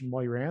question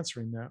while you're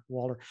answering that,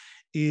 Waller,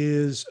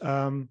 is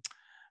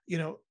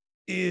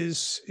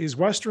is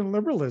Western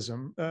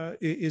liberalism,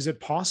 is it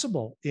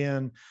possible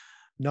in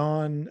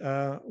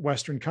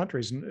non-Western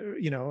countries?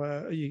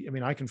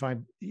 And I can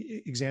find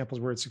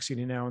examples where it's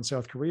succeeding now in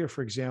South Korea,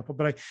 for example.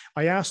 But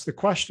I ask the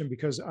question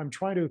because I'm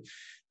trying to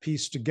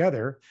piece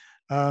together,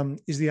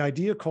 is the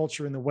idea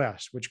culture in the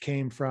West, which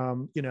came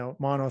from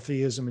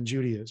monotheism and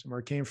Judaism,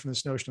 or came from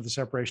this notion of the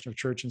separation of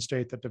church and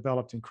state that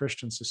developed in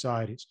Christian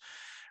societies,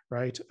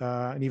 right?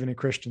 And even in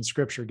Christian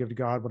scripture, give to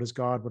God what is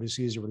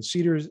Caesar, what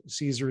is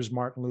Caesar's,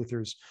 Martin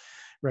Luther's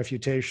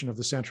refutation of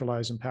the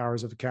centralizing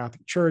powers of the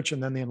Catholic Church,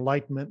 and then the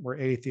Enlightenment, where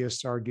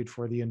atheists argued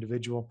for the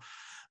individual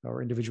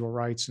or individual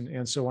rights,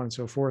 and so on and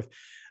so forth.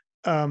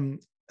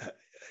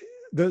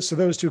 So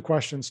those two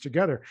questions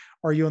together,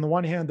 are you on the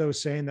one hand, though,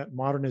 saying that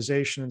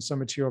modernization and some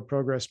material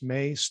progress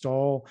may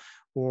stall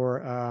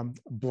or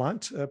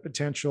blunt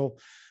potential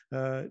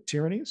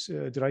tyrannies?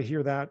 Did I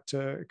hear that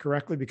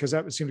correctly? Because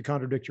that would seem to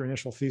contradict your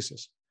initial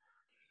thesis.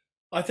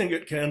 I think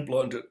it can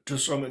blunt it to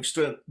some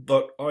extent,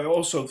 but I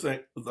also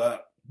think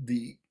that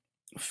the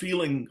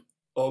feeling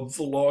of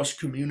the lost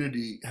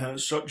community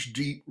has such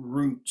deep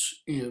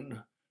roots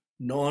in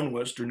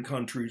non-Western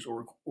countries,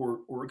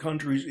 or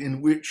countries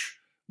in which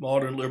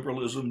modern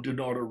liberalism did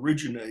not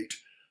originate,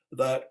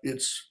 that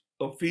it's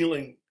a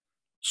feeling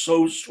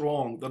so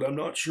strong that I'm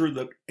not sure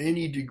that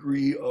any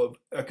degree of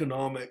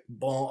economic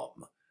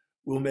bomb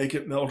will make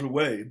it melt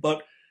away.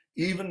 But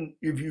even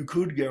if you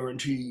could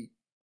guarantee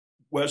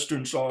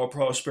Western style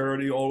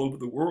prosperity all over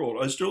the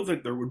world, I still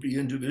think there would be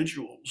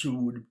individuals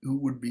who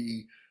would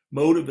be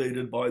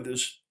motivated by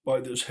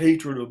this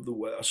hatred of the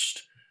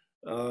West,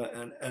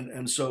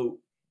 and so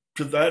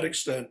to that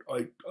extent,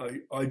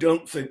 I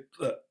don't think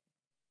that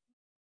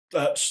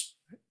that's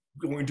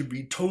going to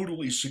be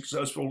totally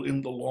successful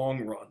in the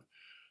long run.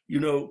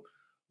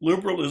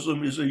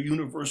 Liberalism is a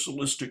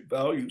universalistic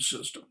value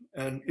system,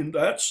 and in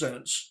that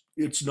sense,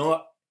 it's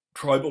not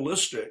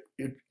tribalistic.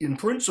 In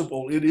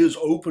principle, it is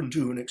open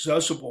to and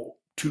accessible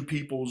to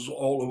peoples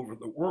all over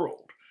the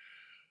world.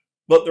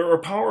 But there are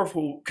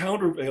powerful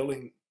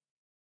countervailing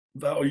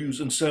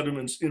values and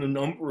sentiments in a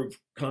number of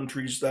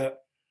countries that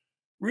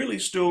really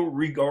still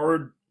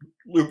regard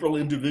liberal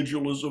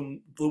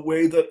individualism the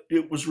way that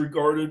it was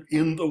regarded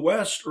in the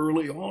West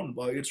early on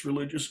by its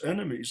religious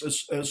enemies,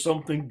 as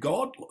something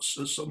godless,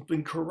 as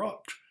something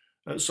corrupt,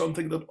 as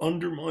something that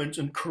undermines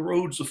and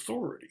corrodes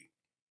authority.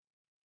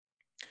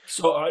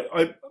 So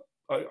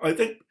I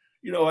think,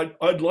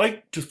 I'd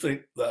like to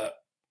think that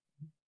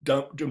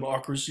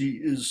democracy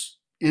is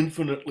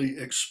infinitely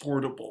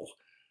exportable,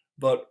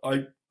 but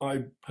I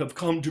have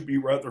come to be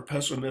rather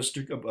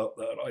pessimistic about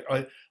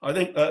that. I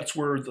think that's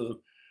where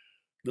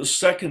the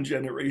second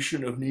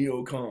generation of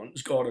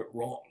neocons got it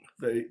wrong.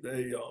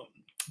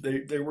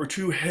 They were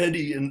too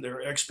heady in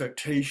their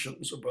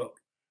expectations about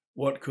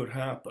what could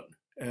happen.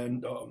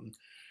 And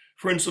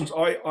for instance,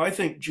 I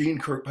think Jean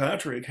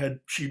Kirkpatrick, had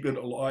she been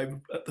alive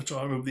at the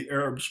time of the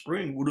Arab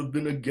Spring, would have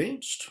been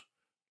against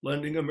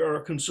lending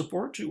American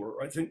support to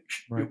her. I think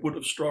Right. it would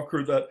have struck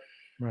her that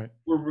Right.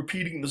 we're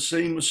repeating the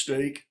same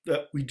mistake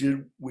that we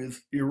did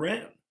with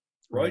Iran,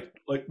 right?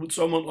 Like with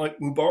someone like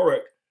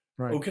Mubarak.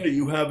 Right. Okay,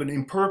 you have an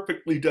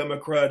imperfectly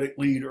democratic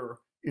leader,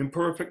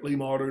 imperfectly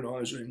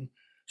modernizing,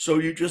 so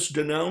you just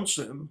denounce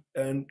him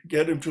and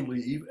get him to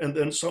leave, and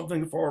then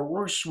something far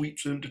worse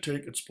sweeps in to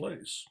take its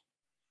place.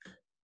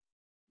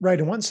 Right.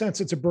 In one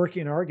sense, it's a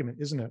Burkean argument,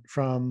 isn't it?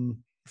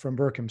 From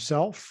Burke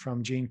himself,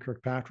 from Jean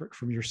Kirkpatrick,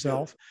 from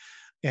yourself.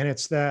 Yeah. And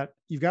it's that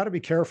you've got to be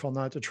careful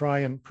not to try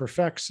and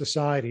perfect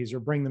societies or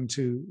bring them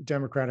to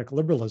democratic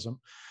liberalism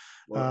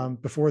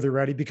before they're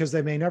ready, because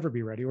they may never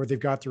be ready, or they've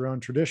got their own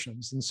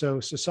traditions. And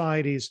so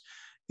societies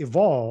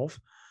evolve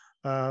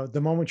the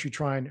moment you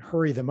try and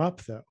hurry them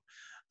up,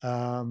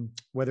 though,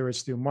 whether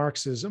it's through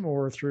Marxism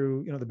or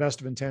through the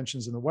best of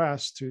intentions in the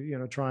West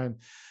to try and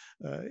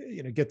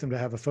get them to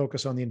have a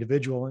focus on the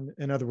individual, and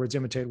in other words,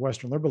 imitate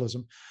Western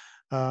liberalism.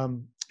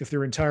 If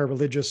their entire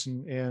religious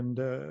and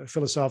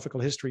philosophical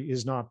history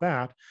is not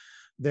that,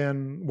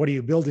 then what are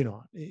you building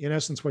on? In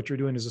essence, what you're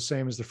doing is the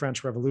same as the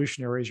French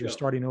revolutionaries. You're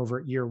starting over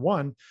at year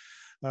one,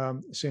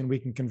 saying we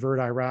can convert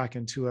Iraq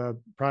into a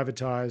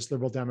privatized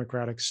liberal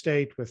democratic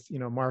state with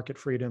market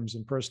freedoms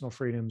and personal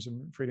freedoms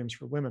and freedoms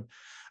for women.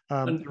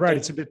 Right,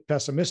 it's a bit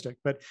pessimistic,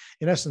 but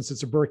in essence,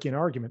 it's a Burkean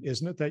argument,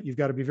 isn't it? That you've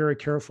got to be very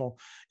careful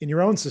in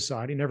your own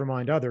society, never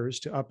mind others,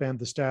 to upend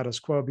the status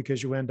quo,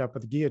 because you end up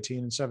with the guillotine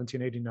in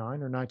 1789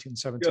 or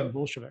 1917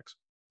 Bolsheviks.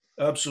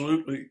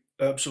 Absolutely,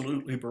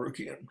 absolutely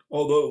Burkean.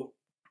 Although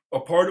a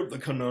part of the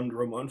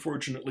conundrum,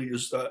 unfortunately,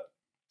 is that,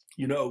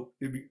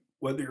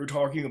 whether you're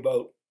talking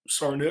about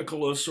Tsar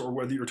Nicholas or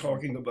whether you're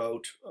talking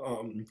about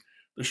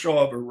the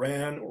Shah of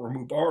Iran or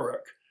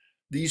Mubarak,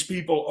 these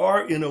people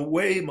are in a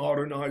way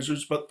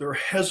modernizers, but they're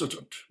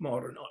hesitant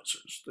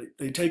modernizers.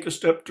 They take a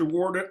step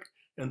toward it,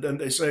 and then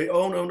they say,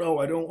 oh, no,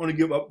 I don't want to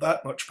give up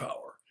that much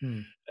power.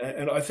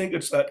 And I think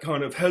it's that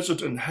kind of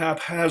hesitant,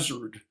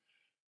 haphazard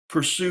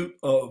pursuit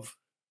of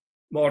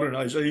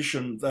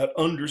modernization that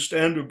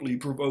understandably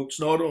provokes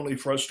not only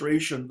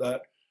frustration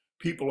that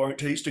people aren't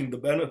tasting the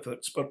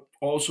benefits, but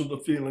also the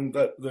feeling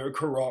that they're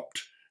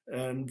corrupt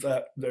and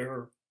that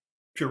they're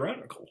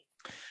tyrannical.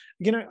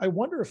 I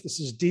wonder if this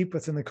is deep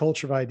within the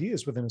culture of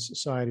ideas within a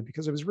society,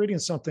 because I was reading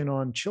something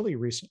on Chile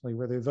recently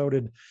where they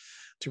voted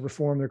to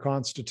reform their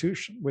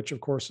constitution, which of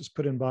course was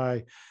put in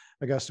by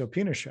Augusto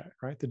Pinochet,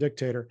 right, the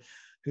dictator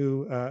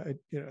who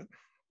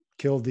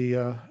killed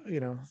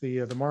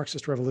the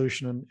Marxist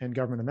revolution and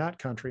government in that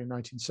country in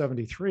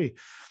 1973,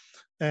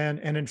 and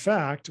in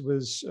fact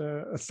was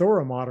a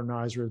thorough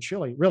modernizer of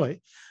Chile,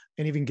 really,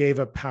 and even gave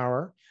up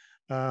power.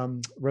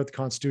 Wrote the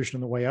Constitution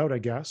on the way out, I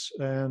guess,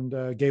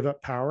 and gave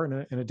up power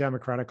in a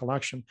democratic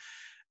election.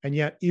 And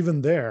yet,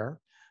 even there,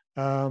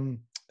 I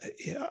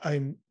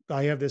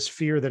have this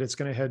fear that it's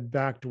going to head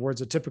back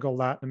towards a typical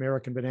Latin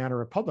American banana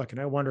republic. And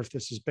I wonder if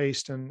this is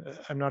based in.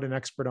 I'm not an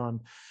expert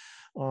on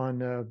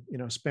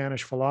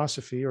Spanish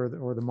philosophy or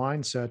the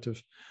mindset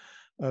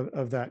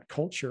of that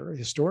culture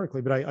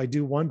historically, but I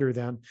do wonder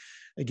then,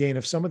 again,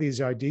 if some of these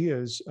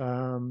ideas,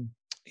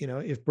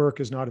 if Burke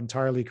is not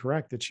entirely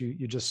correct, that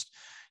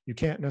you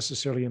can't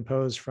necessarily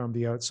impose from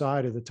the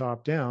outside or the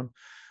top down,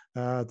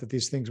 that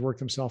these things work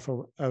themselves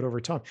out over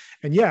time.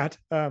 And yet,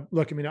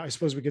 look, I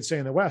suppose we could say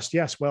in the West,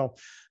 yes, well,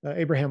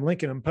 Abraham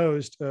Lincoln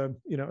imposed, a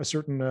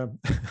certain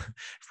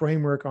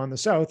framework on the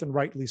South, and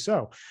rightly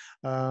so.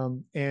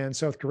 And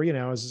South Korea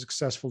now is a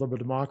successful liberal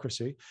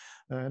democracy.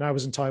 And I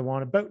was in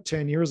Taiwan about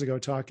 10 years ago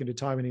talking to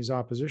Taiwanese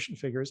opposition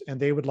figures, and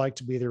they would like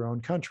to be their own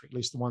country, at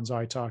least the ones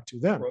I talked to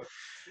then. Right.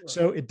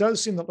 So it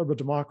does seem that liberal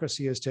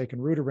democracy has taken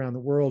root around the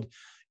world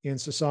in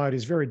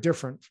societies very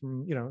different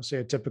from, say,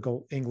 a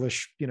typical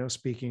English,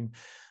 speaking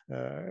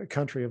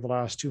country of the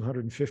last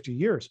 250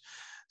 years.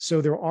 So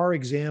there are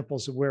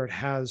examples of where it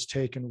has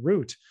taken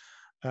root.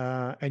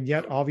 And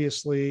yet,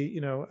 obviously,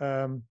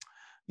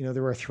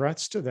 there are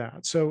threats to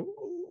that. So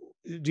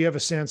do you have a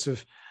sense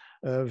of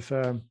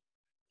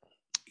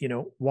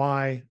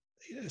why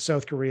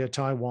South Korea,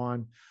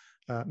 Taiwan,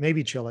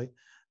 maybe Chile,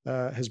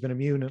 has been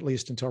immune, at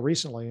least until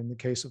recently, in the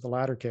case of the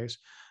latter case,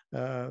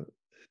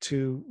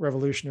 to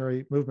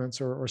revolutionary movements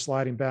or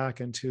sliding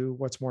back into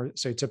what's more,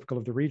 say, typical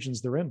of the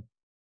regions they're in.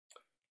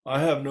 I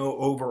have no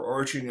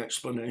overarching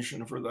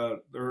explanation for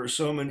that. There are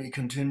so many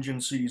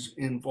contingencies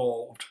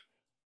involved.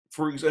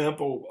 For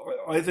example,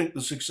 I think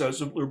the success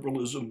of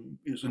liberalism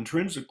is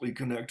intrinsically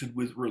connected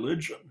with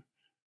religion.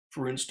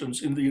 For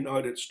instance, in the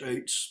United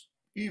States,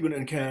 even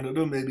in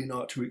Canada, maybe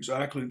not to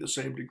exactly the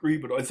same degree,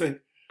 but I think,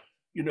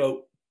 you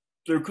know,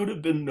 there could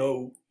have been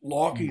no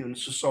Lockean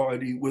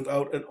society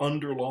without an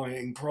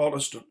underlying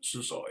Protestant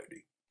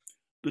society.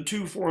 The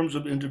two forms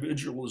of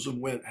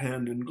individualism went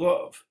hand in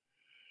glove.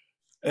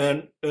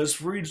 And as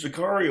Fareed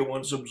Zakaria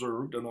once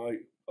observed, and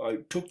I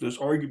took this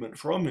argument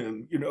from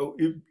him, you know,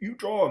 if you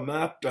draw a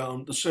map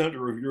down the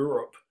center of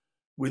Europe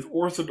with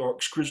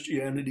Orthodox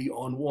Christianity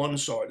on one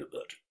side of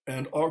it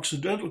and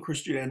Occidental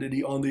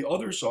Christianity on the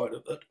other side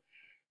of it,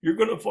 you're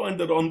going to find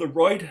that on the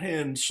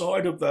right-hand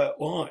side of that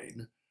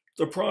line,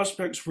 the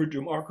prospects for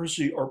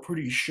democracy are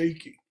pretty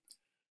shaky.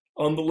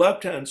 On the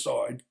left-hand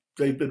side,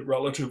 they've been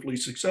relatively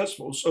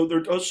successful. So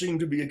there does seem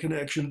to be a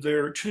connection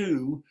there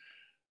too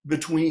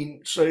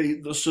between, say,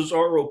 the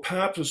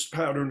Cesaro-Papist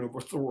pattern of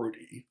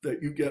authority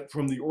that you get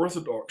from the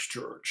Orthodox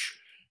Church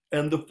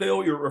and the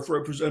failure of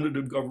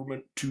representative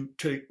government to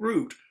take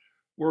root.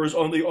 Whereas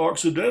on the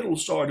Occidental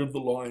side of the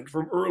line,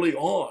 from early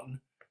on,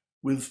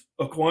 with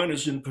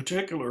Aquinas in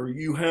particular,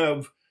 you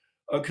have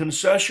a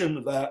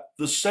concession that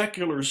the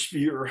secular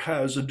sphere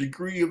has a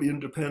degree of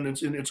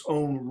independence in its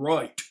own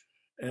right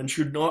and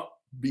should not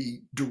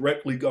be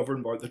directly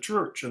governed by the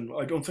church. And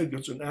I don't think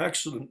it's an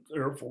accident,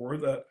 therefore,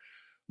 that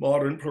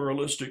modern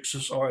pluralistic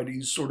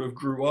societies sort of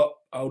grew up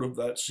out of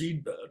that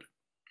seedbed.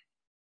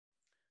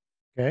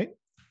 Okay.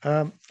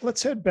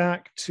 Let's head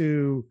back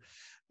to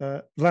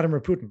Vladimir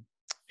Putin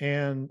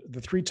and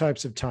the three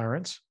types of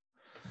tyrants.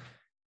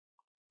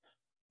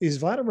 Is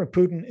Vladimir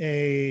Putin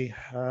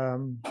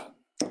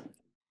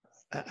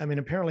I mean,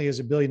 apparently he has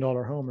 $1 billion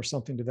home or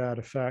something to that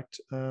effect.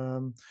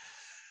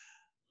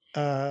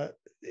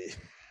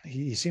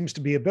 He seems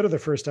to be a bit of the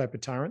first type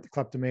of tyrant, the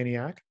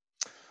kleptomaniac.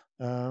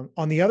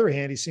 On the other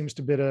hand, he seems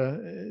to be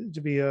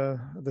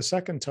the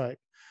second type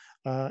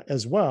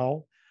as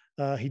well.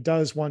 He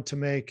does want to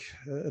make,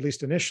 at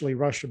least initially,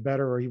 Russia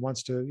better, or he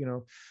wants to, you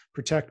know,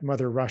 protect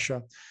Mother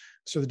Russia.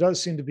 So there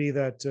does seem to be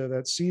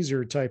that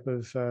Caesar type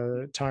of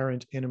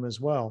tyrant in him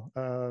as well.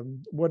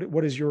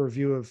 What is your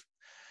view of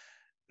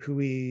who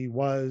he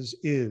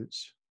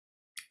is?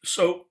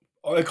 So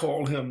I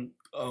call him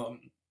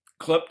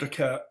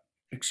kleptocrat.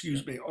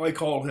 Excuse me. I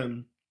call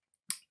him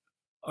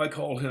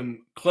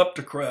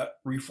kleptocrat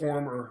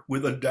reformer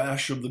with a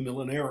dash of the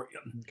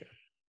millenarian. Okay.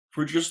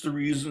 For just the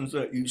reasons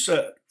that you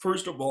said.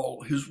 First of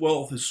all, his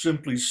wealth is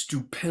simply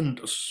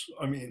stupendous.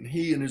 I mean,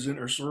 he and his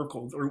inner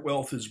circle, their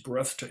wealth is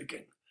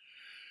breathtaking.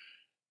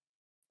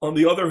 On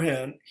the other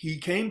hand, he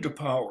came to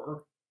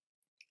power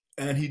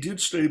and he did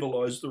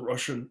stabilize the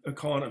Russian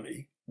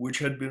economy, which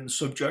had been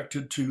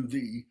subjected to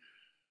the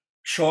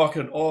shock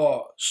and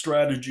awe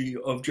strategy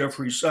of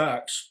Jeffrey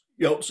Sachs.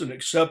 Yeltsin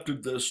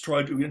accepted this,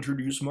 tried to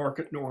introduce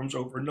market norms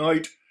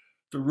overnight.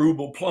 The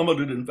ruble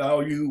plummeted in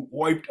value,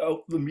 wiped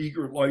out the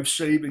meager life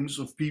savings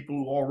of people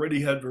who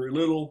already had very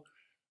little.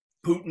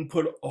 Putin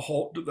put a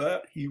halt to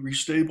that. He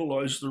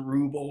restabilized the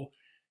ruble.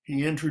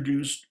 He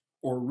introduced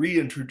or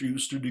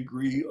reintroduced a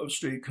degree of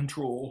state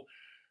control.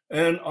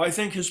 And I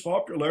think his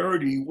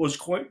popularity was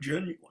quite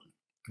genuine.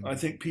 I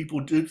think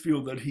people did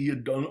feel that he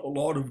had done a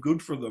lot of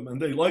good for them,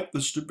 and they liked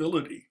the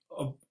stability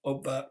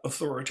of that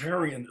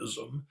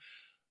authoritarianism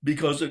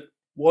because it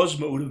was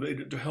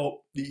motivated to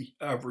help the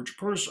average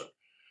person.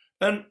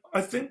 And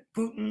I think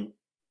Putin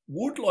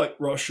would like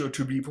Russia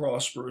to be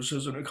prosperous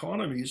as an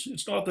economy.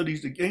 It's not that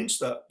he's against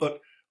that, but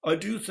I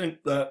do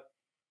think that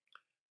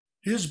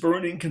his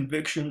burning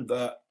conviction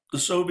that the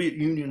Soviet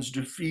Union's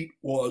defeat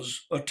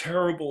was a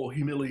terrible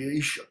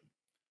humiliation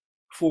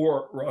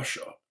for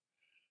Russia,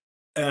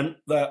 and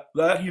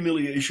that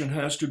humiliation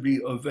has to be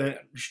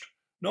avenged,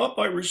 not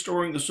by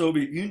restoring the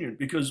Soviet Union,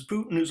 because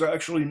Putin is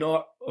actually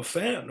not a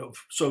fan of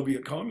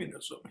Soviet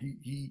communism.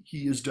 He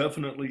is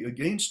definitely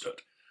against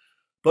it.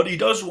 But he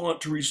does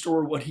want to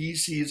restore what he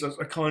sees as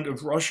a kind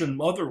of Russian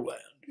motherland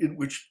in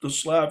which the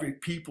Slavic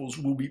peoples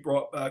will be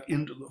brought back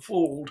into the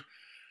fold.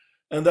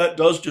 And that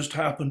does just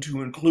happen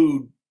to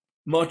include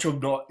much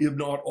of, if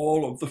not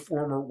all, of the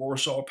former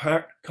Warsaw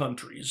Pact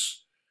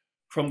countries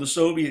from the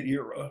Soviet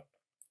era.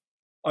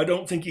 I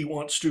don't think he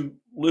wants to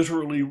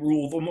literally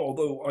rule them,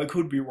 although I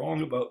could be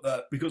wrong about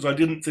that because I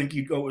didn't think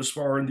he'd go as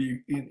far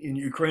in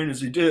Ukraine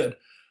as he did.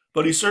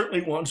 But he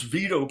certainly wants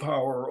veto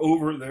power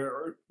over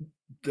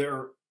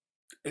their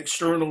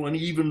external and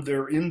even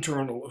their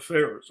internal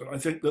affairs. And I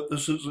think that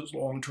this is his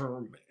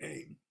long-term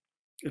aim.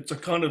 It's a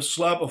kind of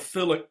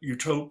Slavophilic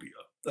utopia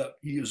that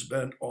he is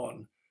bent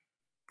on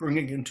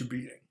bringing into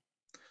being.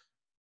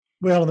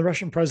 Well, and the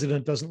Russian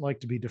president doesn't like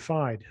to be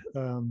defied,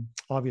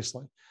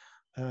 obviously.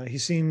 He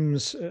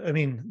seems, I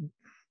mean,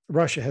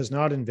 Russia has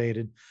not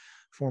invaded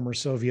former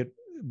Soviet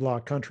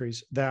bloc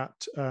countries that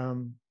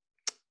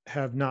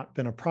have not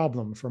been a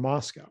problem for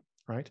Moscow,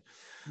 right?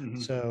 Hmm.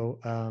 So,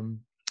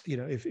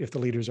 if the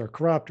leaders are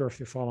corrupt or if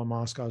they follow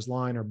Moscow's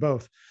line or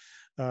both.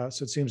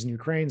 So it seems in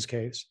Ukraine's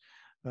case,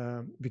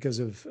 because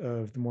of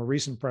the more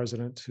recent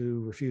president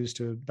who refused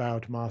to bow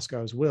to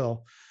Moscow's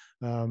will,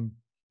 um,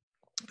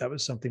 that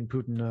was something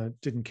Putin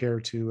didn't care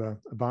to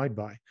abide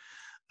by.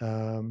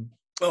 Um,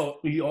 Well,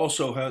 he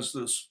also has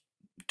this,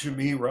 to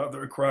me,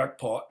 rather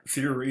crackpot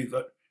theory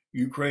that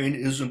Ukraine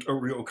isn't a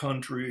real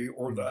country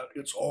or that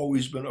it's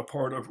always been a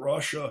part of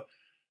Russia.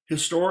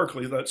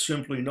 Historically, that's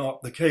simply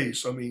not the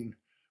case. I mean,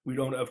 we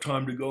don't have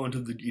time to go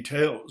into the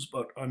details,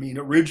 but I mean,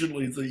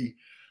 originally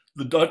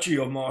the Duchy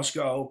of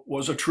Moscow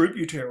was a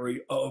tributary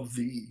of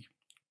the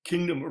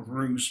Kingdom of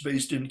Rus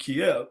based in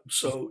Kiev.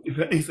 So, if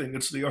anything,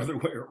 it's the other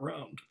way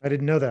around. I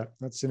didn't know that.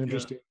 That's an Yeah.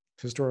 interesting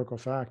historical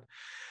fact.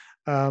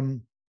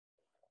 Um,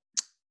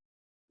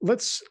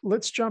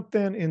 let's jump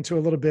then into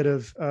a little bit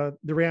of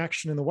the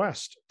reaction in the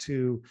West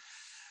to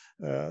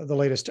the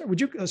latest. Would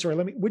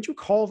you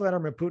call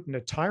Vladimir Putin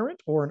a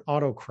tyrant or an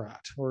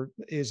autocrat, or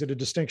is it a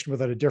distinction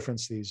without a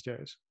difference these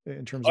days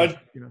in terms of, I'd,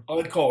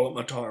 I'd call him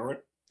a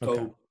tyrant, Okay,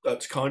 though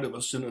that's kind of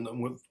a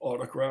synonym with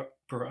autocrat, okay.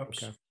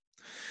 perhaps.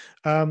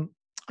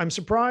 I'm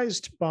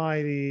surprised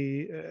by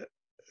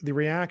the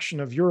reaction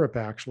of Europe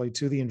actually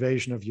to the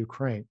invasion of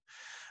Ukraine.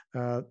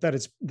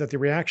 That the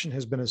reaction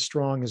has been as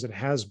strong as it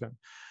has been.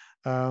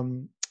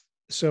 Um,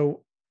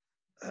 so,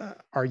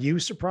 are you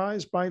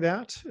surprised by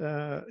that?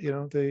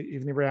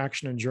 Even the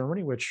reaction in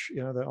Germany, which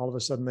that all of a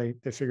sudden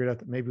they figured out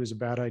that maybe it was a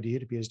bad idea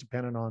to be as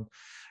dependent on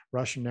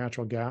Russian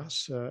natural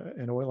gas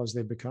and oil as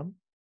they've become.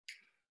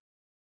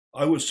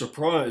 I was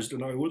surprised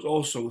and I was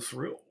also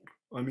thrilled.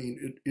 I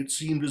mean, it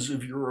seemed as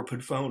if Europe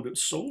had found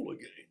its soul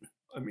again.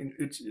 I mean,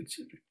 it's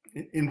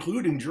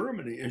including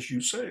Germany, as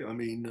you say. I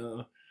mean,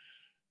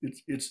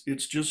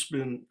 it's just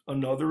been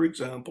another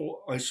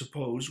example, I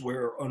suppose,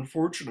 where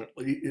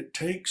unfortunately it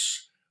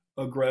takes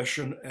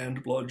aggression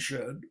and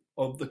bloodshed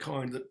of the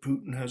kind that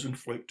Putin has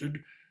inflicted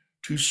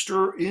to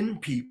stir in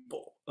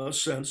people a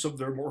sense of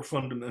their more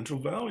fundamental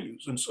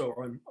values. And so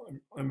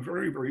I'm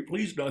very, very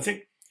pleased. And I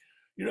think,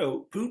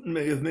 Putin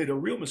may have made a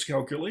real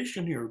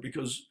miscalculation here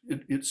because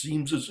it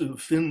seems as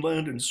if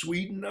Finland and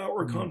Sweden now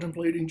are Mm.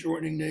 contemplating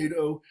joining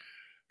NATO.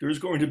 There's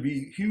going to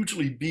be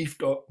hugely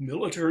beefed up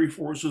military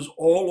forces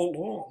all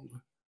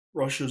along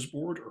Russia's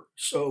border.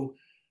 So,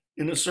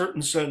 in a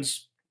certain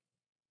sense,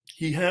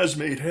 he has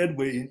made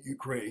headway in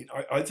Ukraine.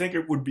 I think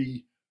it would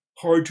be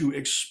hard to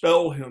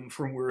expel him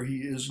from where he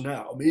is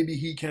now. Maybe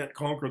he can't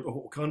conquer the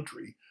whole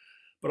country,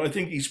 but I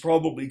think he's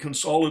probably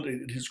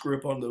consolidated his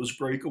grip on those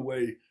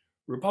breakaway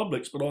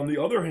republics. But on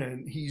the other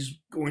hand, he's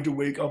going to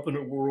wake up in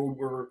a world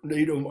where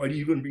NATO might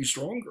even be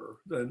stronger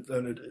than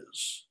it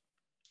is.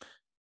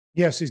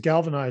 Yes, he's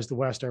galvanized the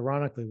West,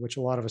 ironically, which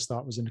a lot of us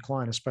thought was in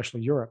decline,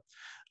 especially Europe.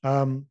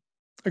 Um,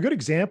 a good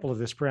example of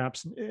this,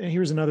 perhaps, and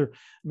here's another,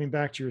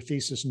 back to your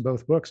thesis in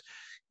both books,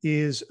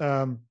 is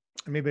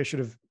maybe I should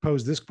have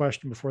posed this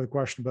question before the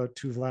question about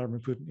who Vladimir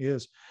Putin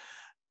is,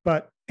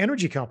 but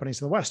energy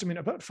companies in the West.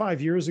 About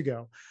 5 years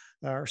ago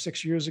or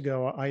 6 years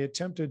ago, I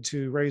attempted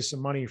to raise some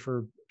money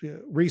for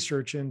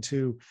research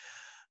into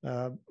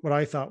what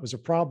I thought was a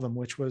problem,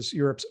 which was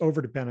Europe's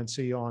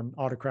overdependency on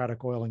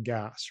autocratic oil and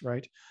gas,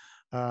 right?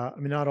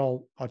 Not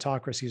all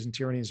autocracies and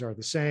tyrannies are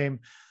the same.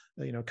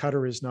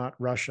 Qatar is not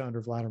Russia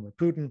under Vladimir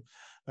Putin.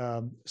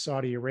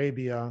 Saudi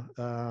Arabia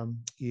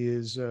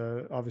is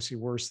obviously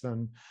worse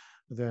than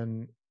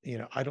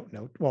I don't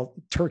know. Well,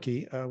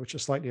 Turkey, which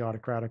is slightly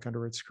autocratic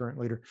under its current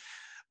leader,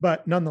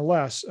 but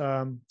nonetheless,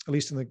 at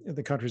least in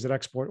the countries that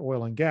export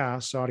oil and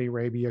gas, Saudi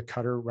Arabia,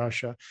 Qatar,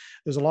 Russia,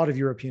 there's a lot of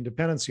European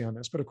dependency on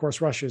this. But of course,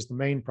 Russia is the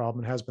main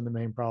problem and has been the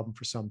main problem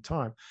for some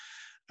time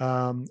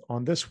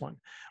on this one.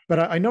 But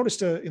I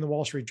noticed in the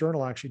Wall Street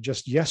Journal, actually,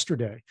 just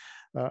yesterday,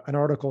 an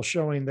article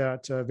showing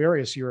that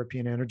various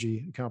European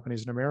energy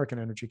companies and American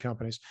energy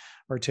companies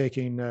are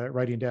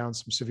writing down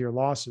some severe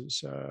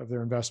losses of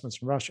their investments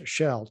in Russia: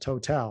 Shell,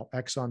 Total,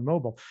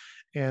 ExxonMobil,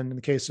 and in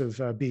the case of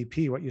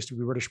BP, what used to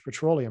be British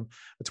Petroleum,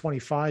 a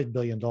 $25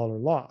 billion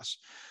loss.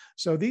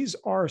 So these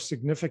are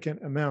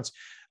significant amounts.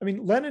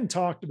 Lenin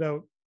talked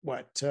about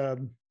what?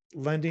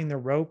 Lending the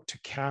rope to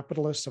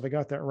capitalists. Have I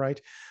got that right?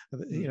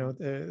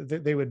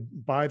 They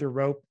would buy the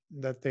rope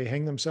that they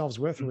hang themselves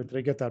with, or did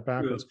I get that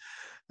backwards?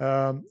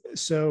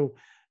 So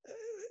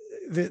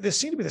this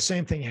seemed to be the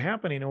same thing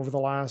happening over the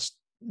last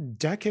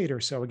decade or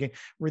so. Again,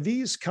 were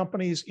these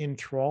companies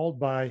enthralled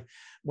by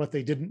what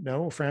they didn't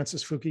know,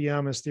 Francis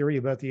Fukuyama's theory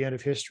about the end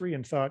of history,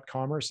 and thought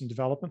commerce and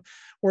development,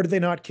 or did they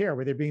not care?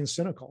 Were they being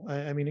cynical?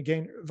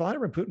 Again,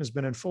 Vladimir Putin has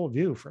been in full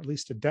view for at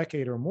least a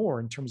decade or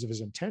more in terms of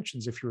his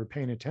intentions, if you were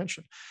paying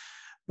attention.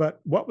 But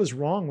what was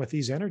wrong with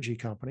these energy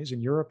companies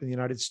in Europe and the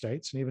United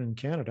States and even in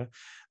Canada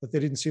that they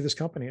didn't see this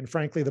company? And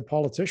frankly, the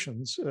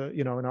politicians,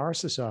 in our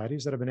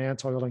societies that have been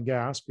anti-oil and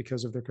gas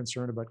because of their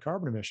concern about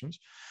carbon emissions,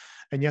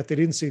 and yet they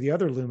didn't see the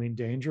other looming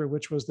danger,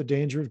 which was the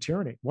danger of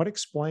tyranny. What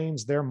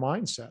explains their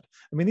mindset?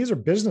 These are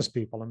business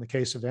people in the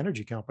case of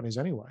energy companies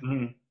anyway.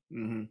 Mm-hmm.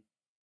 Mm-hmm.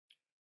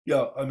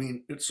 Yeah, I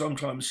mean, it's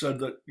sometimes said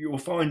that you'll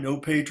find no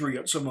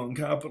patriots among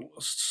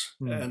capitalists.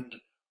 Hmm. And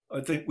I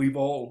think we've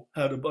all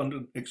had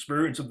abundant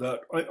experience of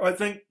that. I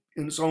think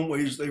in some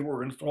ways they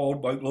were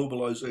enthralled by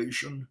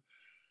globalization.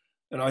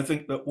 And I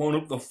think that one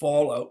of the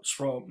fallouts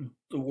from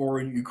the war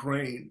in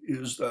Ukraine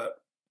is that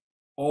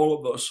all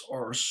of us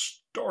are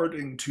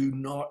starting to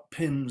not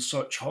pin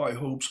such high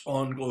hopes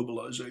on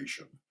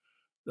globalization.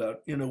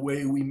 That in a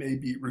way we may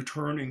be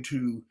returning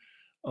to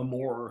a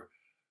more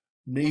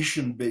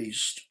nation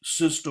based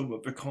system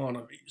of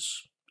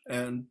economies,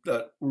 and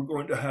that we're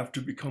going to have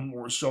to become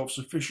more self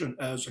sufficient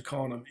as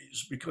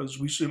economies because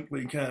we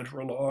simply can't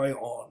rely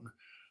on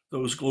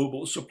those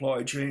global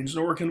supply chains,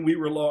 nor can we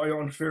rely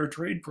on fair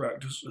trade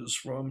practices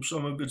from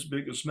some of its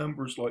biggest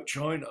members like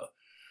China.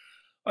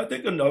 I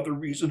think another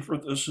reason for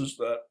this is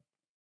that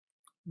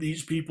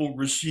these people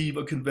receive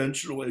a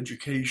conventional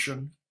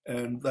education,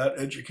 and that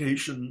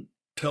education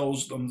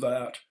tells them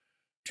that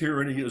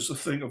tyranny is a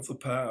thing of the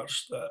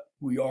past, that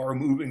we are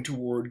moving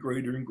toward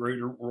greater and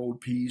greater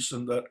world peace,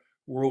 and that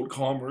world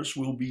commerce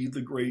will be the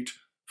great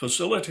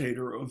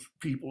facilitator of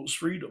people's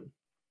freedom.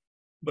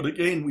 But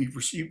again, we've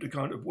received a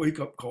kind of wake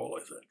up call,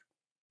 I think.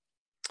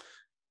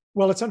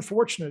 Well, it's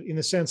unfortunate in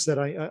the sense that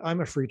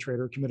I'm a free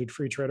trader, committed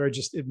free trader.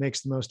 It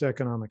makes the most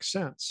economic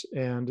sense,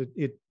 and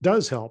it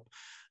does help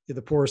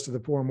the poorest of the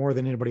poor more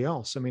than anybody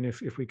else. I mean,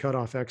 if we cut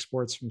off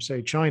exports from,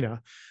 say,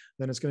 China,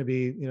 then it's going to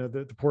be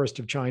the poorest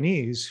of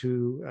Chinese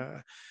who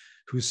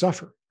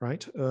suffer,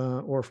 right?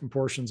 Or from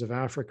portions of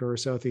Africa or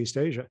Southeast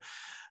Asia.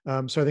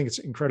 So I think it's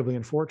incredibly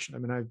unfortunate. I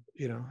mean,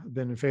 I've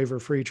been in favor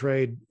of free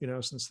trade,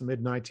 since the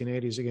mid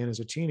 1980s, again as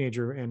a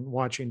teenager, and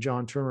watching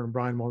John Turner and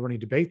Brian Mulroney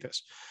debate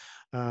this,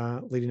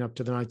 leading up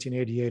to the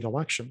 1988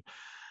 election.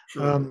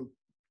 Sure.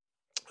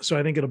 So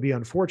I think it'll be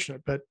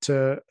unfortunate, but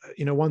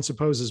one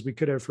supposes we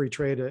could have free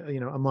trade,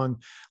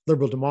 among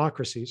liberal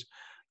democracies,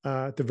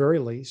 at the very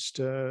least.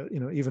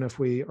 Even if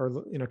we are,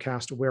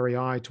 cast a wary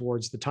eye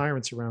towards the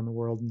tyrants around the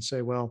world and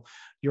say, well,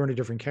 you're in a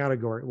different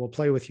category. We'll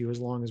play with you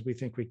as long as we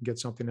think we can get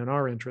something in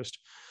our interest,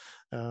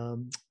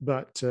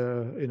 but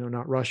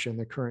not Russia in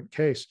the current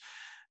case.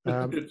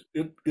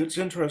 It's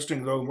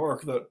interesting, though,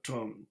 Mark,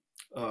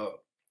 that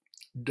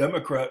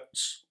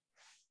Democrats,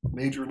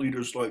 major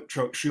leaders like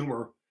Chuck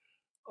Schumer,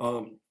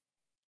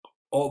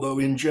 although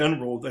in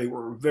general they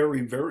were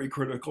very, very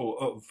critical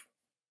of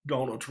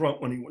Donald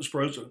Trump when he was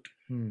president,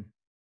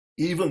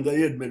 even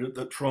they admitted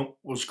that Trump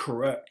was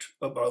correct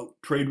about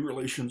trade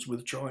relations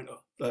with China,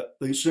 that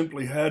they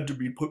simply had to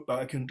be put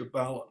back into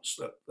balance,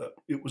 that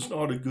it was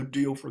not a good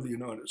deal for the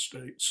United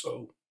States.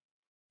 So,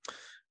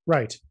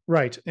 right.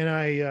 And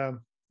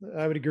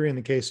I would agree in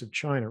the case of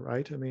China,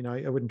 right? I mean,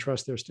 I wouldn't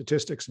trust their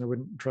statistics, and I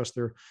wouldn't trust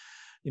their,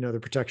 the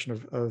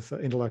protection of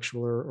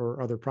intellectual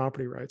or other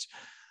property rights.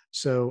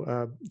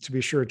 So to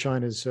be sure,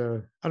 China's, I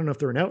don't know if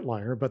they're an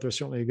outlier, but they're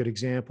certainly a good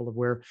example of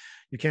where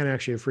you can't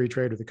actually have free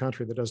trade with a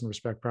country that doesn't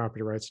respect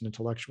property rights and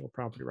intellectual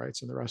property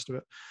rights and the rest of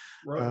it.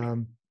 right.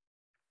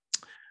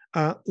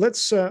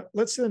 Let's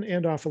then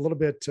end off a little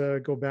bit,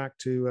 go back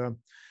to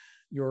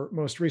your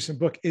most recent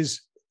book.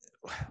 Is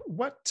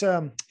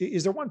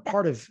there one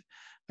part of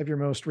your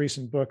most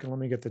recent book, and let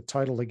me get the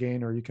title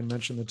again, or you can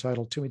mention the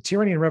title to me,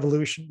 Tyranny and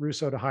Revolution,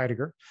 Rousseau to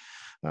Heidegger,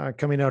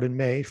 coming out in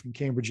May from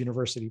Cambridge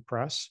University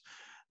Press.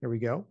 There we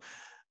go.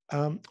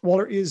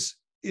 Waller, is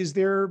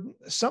there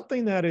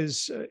something that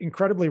is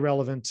incredibly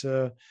relevant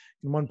in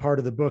one part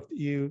of the book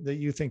that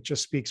you think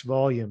just speaks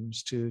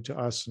volumes to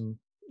us in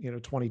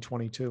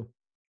 2022?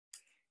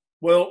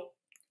 Well,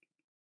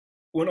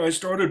 when I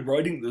started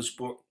writing this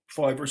book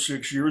 5 or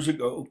 6 years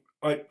ago,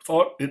 I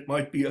thought it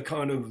might be a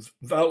kind of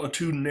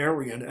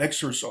valetudinarian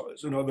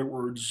exercise. In other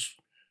words,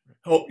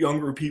 help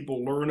younger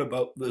people learn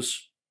about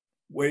this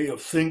way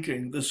of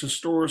thinking, this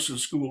historicist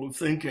school of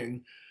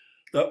thinking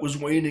that was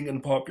waning in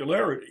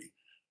popularity.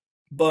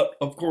 But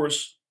of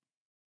course,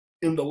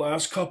 in the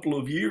last couple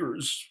of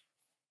years,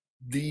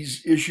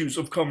 these issues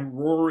have come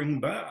roaring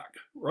back,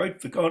 right?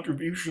 The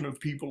contribution of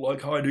people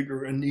like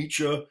Heidegger and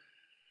Nietzsche,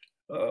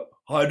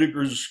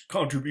 Heidegger's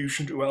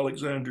contribution to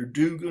Alexander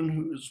Dugin,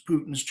 who is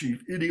Putin's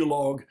chief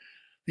ideologue,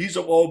 these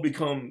have all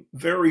become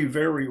very,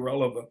 very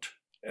relevant.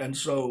 And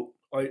so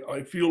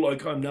I feel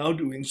like I'm now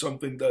doing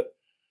something that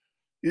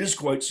is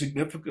quite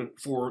significant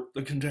for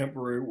the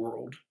contemporary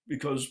world,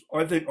 because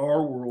I think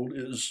our world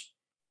is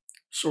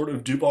sort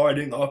of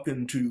dividing up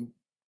into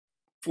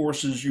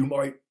forces you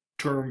might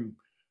term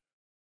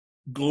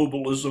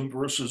globalism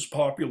versus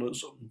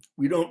populism.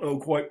 We don't know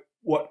quite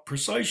what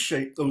precise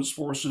shape those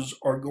forces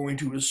are going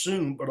to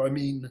assume, but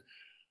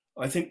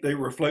I think they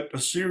reflect a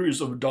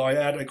series of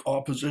dyadic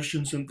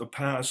oppositions in the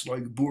past,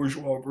 like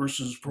bourgeois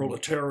versus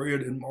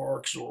proletariat in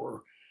Marx,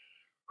 or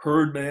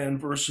herdman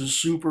versus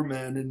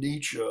superman in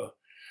Nietzsche.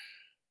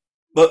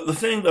 But the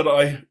thing that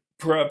I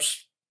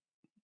perhaps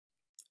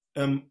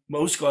am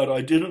most glad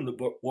I did in the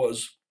book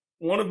was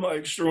one of my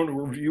external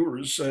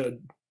reviewers said,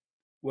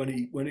 when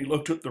he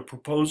looked at the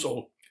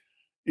proposal,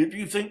 if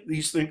you think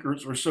these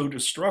thinkers are so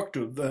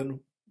destructive, then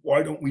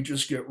why don't we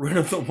just get rid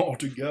of them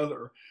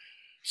altogether?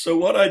 So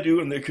what I do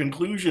in the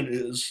conclusion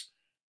is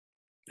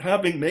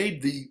having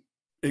made the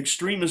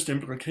extremist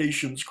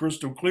implications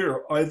crystal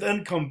clear, I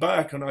then come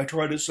back and I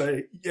try to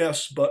say,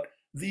 yes, but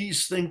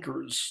these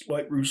thinkers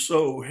like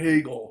Rousseau,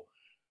 Hegel,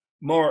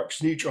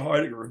 Marx, Nietzsche,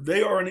 Heidegger,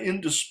 they are an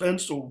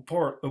indispensable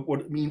part of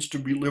what it means to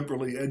be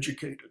liberally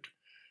educated.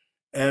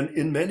 And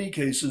in many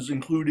cases,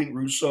 including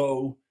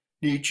Rousseau,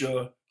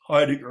 Nietzsche,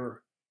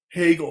 Heidegger,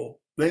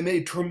 Hegel, they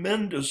made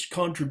tremendous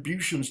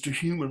contributions to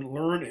human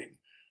learning,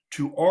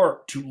 to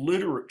art, to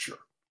literature,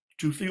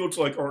 to fields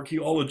like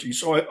archaeology.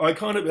 So I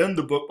kind of end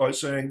the book by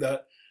saying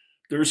that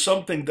there's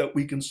something that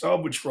we can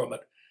salvage from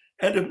it.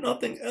 And if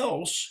nothing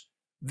else,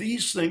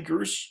 these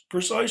thinkers,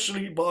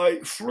 precisely by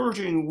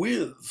flirting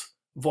with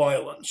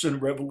violence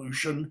and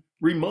revolution,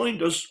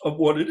 remind us of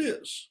what it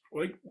is.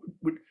 Right?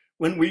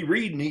 When we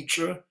read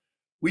Nietzsche,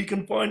 we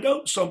can find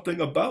out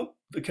something about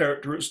the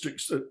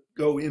characteristics that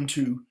go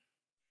into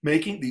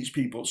making these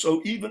people.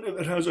 So even if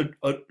it has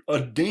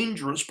a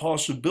dangerous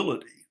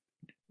possibility,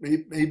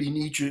 maybe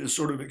Nietzsche is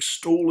sort of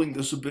extolling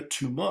this a bit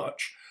too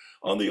much.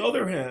 On the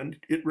other hand,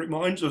 it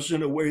reminds us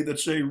in a way that,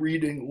 say,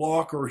 reading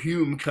Locke or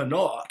Hume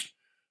cannot,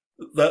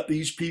 that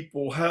these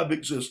people have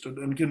existed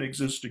and can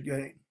exist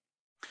again.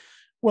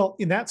 Well,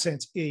 in that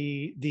sense,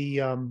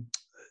 the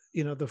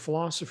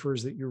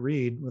philosophers that you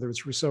read, whether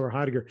it's Rousseau or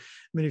Heidegger, I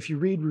mean, if you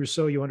read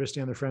Rousseau, you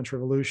understand the French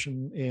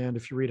Revolution, and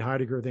if you read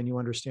Heidegger, then you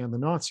understand the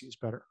Nazis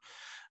better.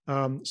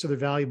 So they're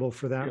valuable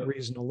for that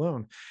reason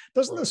alone.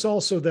 Doesn't this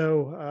also,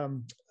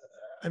 though,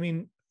 I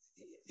mean,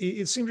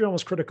 it seems you're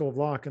almost critical of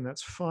Locke, and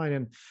that's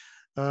fine,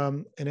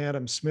 and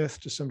Adam Smith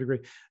to some degree.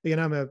 Again,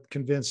 I'm a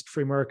convinced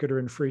free marketer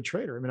and free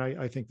trader. I mean,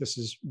 I think this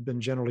has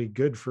been generally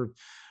good for,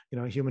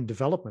 human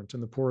development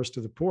and the poorest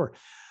of the poor,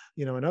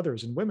 and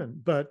others and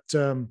women. But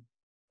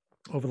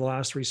over the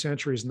last 3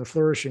 centuries and the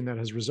flourishing that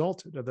has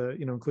resulted,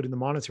 including the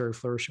monetary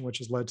flourishing, which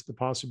has led to the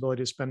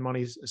possibility to spend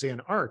money, say,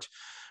 in art,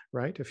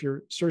 right? If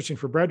you're searching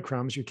for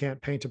breadcrumbs, you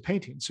can't paint a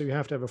painting. So you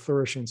have to have a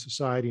flourishing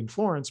society in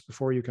Florence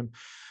before you can,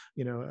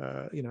 you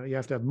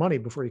have to have money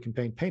before you can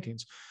paint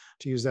paintings,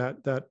 to use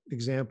that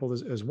example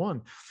as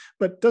one.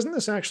 But doesn't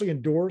this actually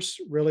endorse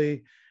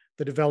really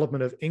the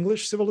development of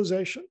English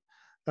civilization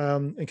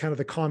and kind of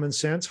the common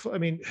sense? I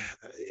mean,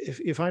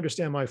 if I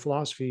understand my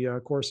philosophy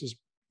courses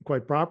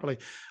quite properly,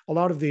 a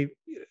lot of the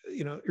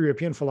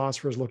European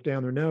philosophers look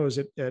down their nose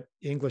at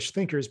English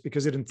thinkers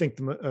because they didn't think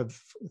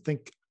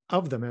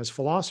of them as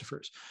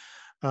philosophers.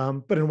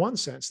 But in one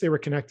sense, they were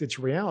connected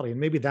to reality. And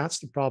maybe that's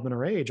the problem in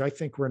our age. I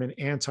think we're in an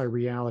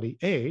anti-reality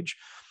age,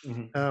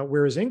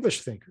 whereas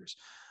English thinkers,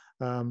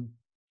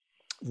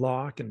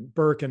 Locke and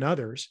Burke and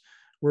others,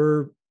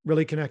 were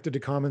really connected to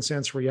common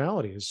sense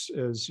reality,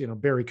 as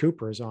Barry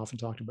Cooper is often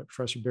talked about,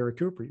 Professor Barry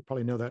Cooper. You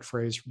probably know that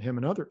phrase from him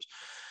and others.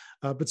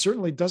 But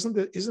certainly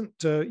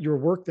isn't your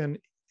work then,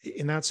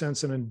 in that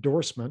sense, an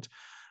endorsement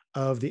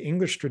of the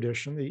English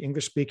tradition, the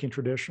English-speaking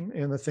tradition,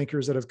 and the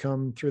thinkers that have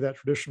come through that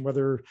tradition,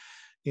 whether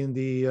in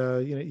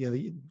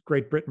the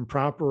Great Britain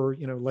proper, or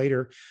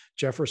later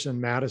Jefferson,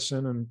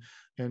 Madison,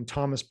 and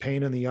Thomas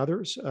Paine and the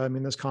others. I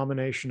mean, this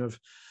combination of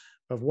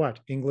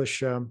what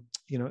English,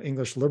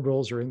 English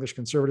liberals or English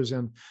conservatives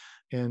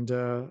and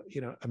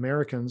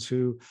Americans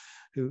who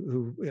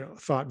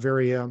thought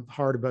very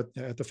hard about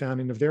at the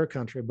founding of their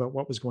country about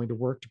what was going to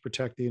work to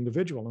protect the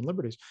individual and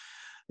liberties,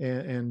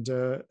 and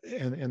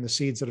the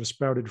seeds that have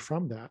sprouted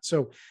from that.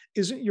 So,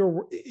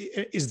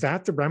 is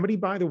that the remedy,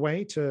 by the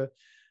way, to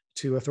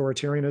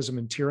authoritarianism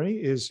and tyranny?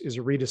 Is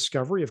a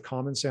rediscovery of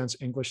common sense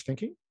English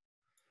thinking?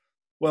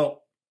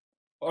 Well,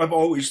 I've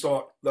always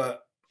thought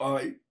that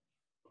I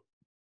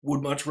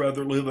would much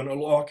rather live in a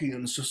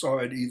Lockean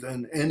society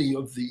than any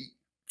of the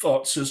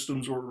thought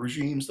systems or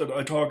regimes that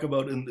I talk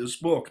about in this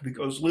book,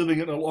 because living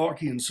in a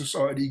Lockean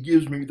society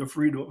gives me the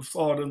freedom of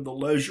thought and the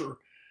leisure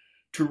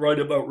to write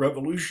about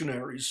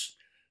revolutionaries.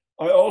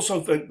 I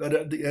also think that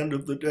at the end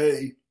of the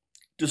day,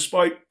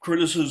 despite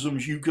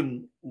criticisms you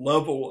can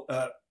level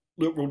at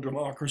liberal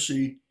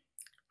democracy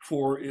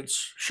for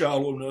its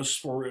shallowness,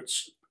 for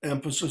its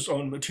emphasis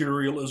on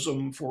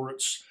materialism, for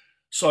its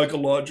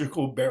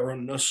psychological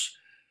barrenness,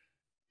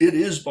 it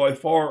is by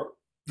far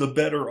the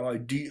better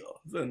idea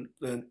than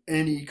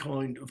any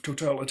kind of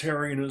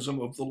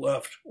totalitarianism of the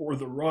left or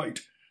the right.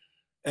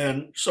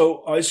 And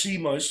so I see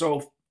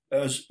myself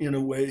as, in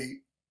a way,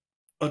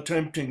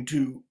 attempting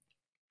to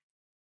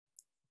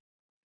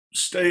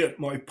stay at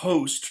my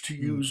post, to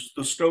use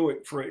the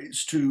Stoic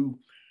phrase, to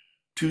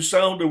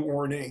sound a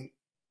warning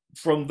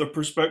from the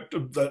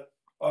perspective that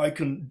I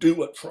can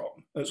do it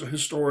from as a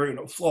historian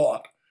of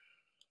thought,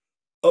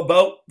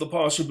 about the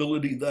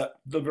possibility that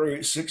the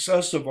very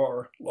success of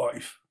our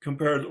life,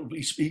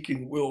 comparatively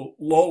speaking, will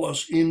lull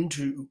us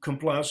into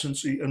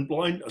complacency and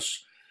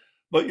blindness.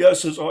 But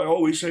yes, as I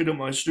always say to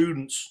my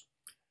students,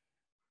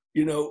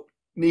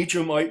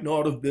 Nietzsche might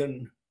not have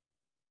been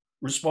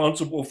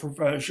responsible for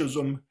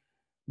fascism.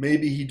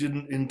 Maybe he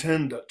didn't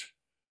intend it.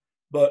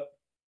 But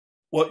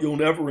what you'll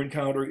never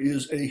encounter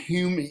is a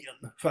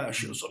Humean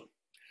fascism.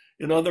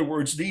 In other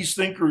words, these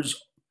thinkers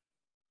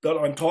that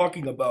I'm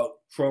talking about,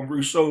 from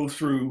Rousseau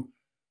through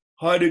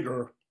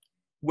Heidegger,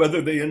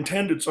 whether they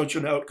intended such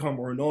an outcome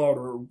or not,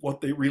 or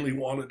what they really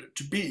wanted it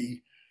to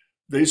be,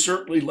 they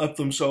certainly left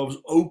themselves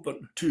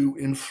open to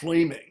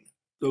inflaming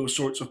those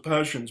sorts of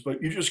passions.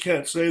 But you just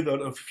can't say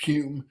that of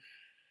Hume.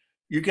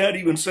 You can't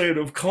even say it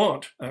of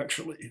Kant,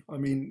 actually. I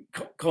mean,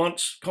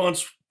 Kant's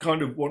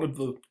kind of one of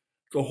the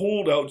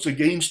holdouts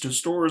against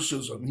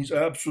historicism. He's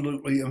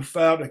absolutely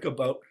emphatic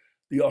about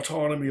the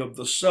autonomy of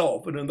the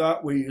self, and in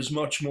that way is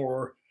much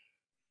more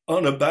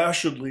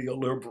unabashedly a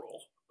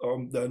liberal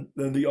than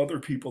the other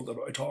people that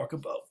I talk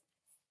about.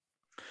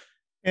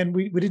 And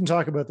we didn't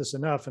talk about this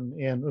enough,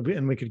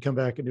 and we could come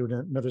back and do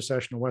another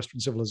session on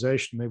Western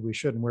civilization. Maybe we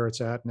should, and where it's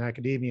at in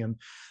academia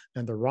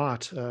and the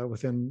rot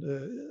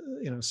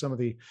within some of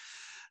the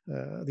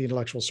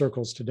intellectual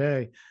circles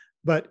today.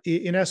 But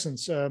in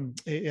essence,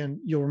 and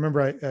you'll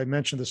remember I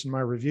mentioned this in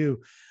my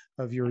review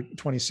of your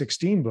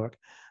 2016 book.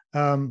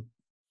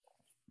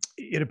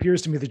 It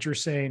appears to me that you're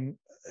saying,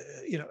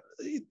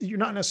 you're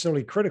not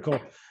necessarily critical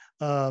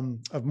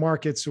of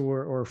markets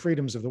or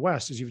freedoms of the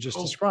West, as you've just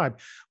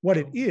described. What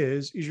it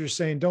is you're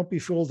saying, don't be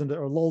fooled into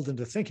or lulled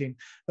into thinking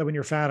that when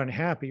you're fat and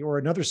happy, or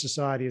another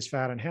society is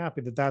fat and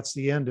happy, that's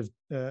the end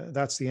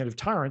of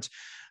tyrants,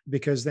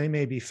 because they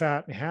may be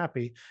fat and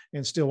happy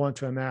and still want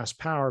to amass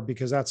power,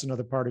 because that's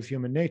another part of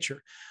human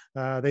nature.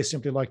 They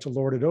simply like to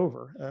lord it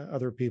over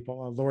other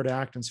people. Lord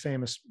Acton's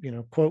famous,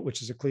 quote,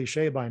 which is a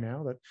cliche by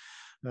now,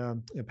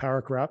 that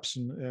power corrupts,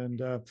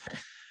 and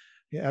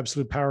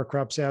absolute power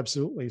corrupts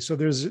absolutely. So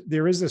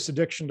there is this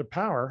addiction to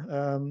power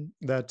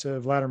that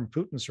Vladimir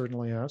Putin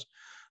certainly has,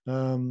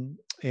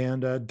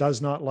 and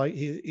does not like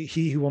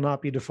he who will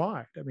not be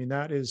defied. I mean,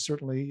 that is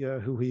certainly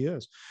who he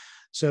is.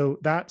 So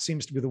that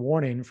seems to be the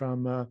warning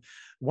from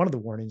one of the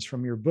warnings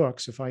from your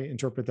books, if I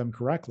interpret them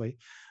correctly,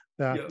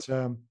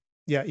 that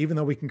even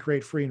though we can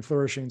create free and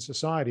flourishing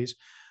societies,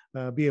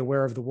 be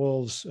aware of the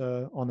wolves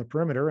on the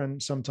perimeter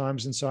and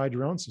sometimes inside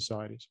your own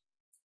societies.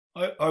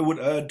 I would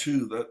add,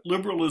 too, that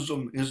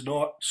liberalism is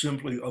not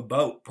simply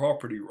about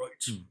property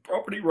rights.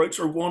 Property rights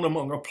are one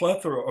among a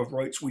plethora of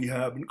rights we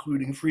have,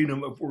 including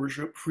freedom of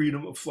worship,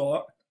 freedom of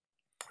thought,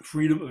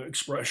 freedom of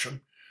expression.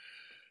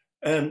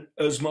 And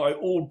as my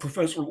old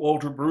Professor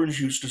Walter Burns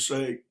used to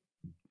say,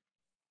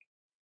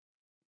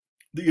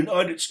 the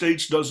United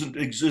States doesn't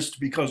exist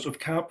because of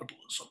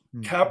capitalism.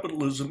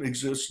 Capitalism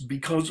exists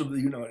because of the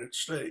United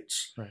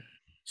States. Right.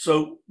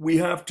 So we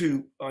have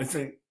to, I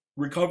think,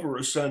 recover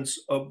a sense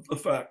of the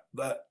fact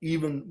that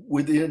even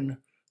within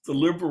the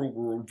liberal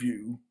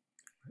worldview,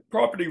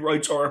 property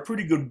rights are a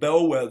pretty good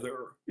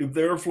bellwether. If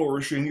they're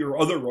flourishing, your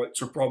other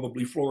rights are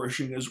probably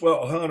flourishing as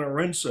well. Hannah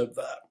Arendt said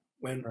that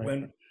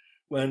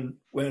when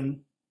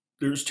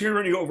there's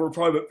tyranny over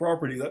private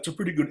property, that's a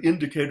pretty good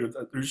indicator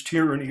that there's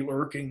tyranny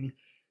lurking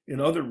in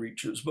other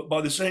reaches. But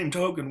by the same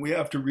token, we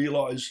have to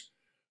realize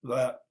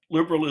that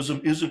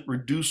liberalism isn't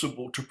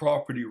reducible to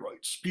property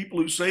rights.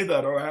 People who say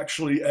that are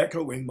actually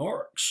echoing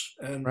Marx,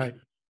 and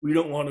we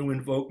don't want to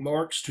invoke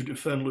Marx to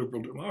defend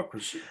liberal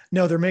democracy.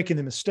 No, they're making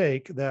the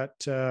mistake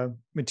that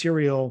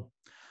material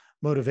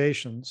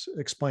motivations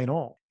explain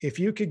all. If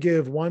you could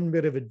give one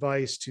bit of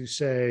advice to,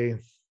 say,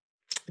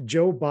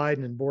 Joe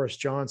Biden and Boris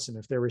Johnson,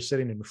 if they were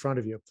sitting in front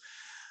of you,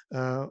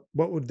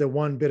 what would the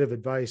one bit of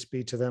advice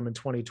be to them in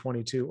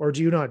 2022? Or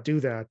do you not do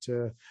that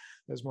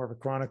as more of a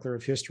chronicler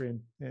of history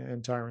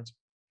and tyrants?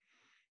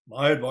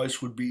 My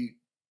advice would be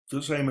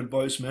the same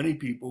advice many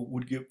people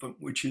would give them,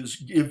 which is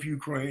give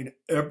Ukraine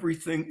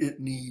everything it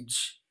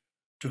needs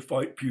to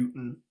fight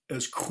Putin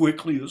as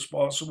quickly as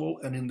possible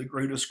and in the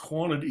greatest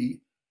quantity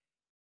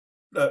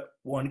that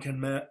one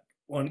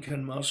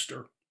can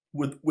muster,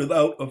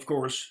 without, of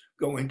course,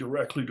 going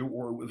directly to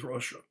war with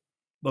Russia.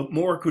 But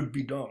more could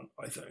be done,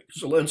 I think.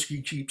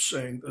 Zelensky keeps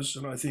saying this,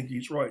 and I think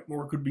he's right.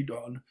 More could be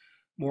done.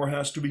 More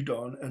has to be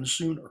done, and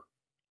sooner.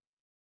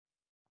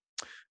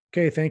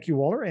 Okay, thank you,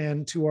 Waller.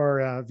 And to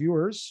our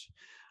viewers,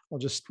 I'll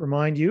just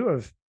remind you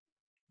of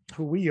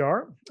who we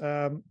are.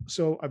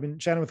 So I've been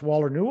chatting with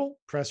Waller Newell,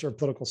 professor of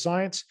political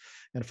science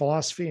and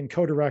philosophy and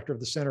co-director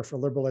of the Center for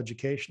Liberal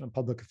Education and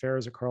Public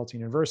Affairs at Carleton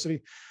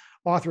University,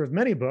 author of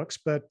many books,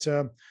 but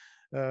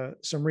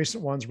some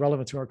recent ones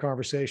relevant to our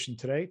conversation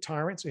today: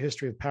 Tyrants, A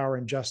History of Power,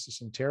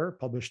 Injustice, and Terror,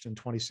 published in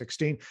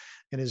 2016,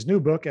 and his new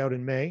book out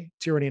in May,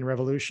 Tyranny and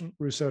Revolution,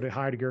 Rousseau to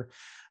Heidegger,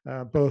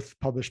 both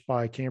published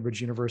by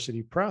Cambridge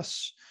University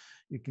Press.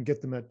 You can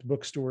get them at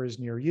bookstores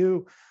near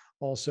you,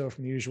 also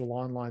from the usual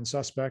online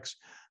suspects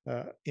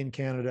in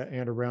Canada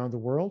and around the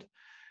world.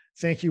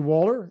 Thank you,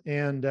 Waller.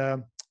 And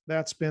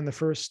that's been the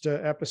first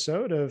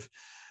episode of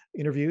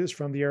interviews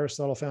from the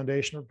Aristotle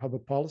Foundation for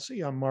Public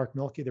Policy. I'm Mark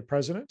Milkey, the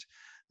president.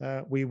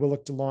 We will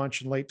look to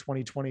launch in late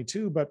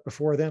 2022, but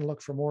before then,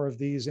 look for more of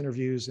these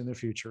interviews in the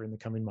future, in the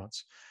coming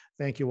months.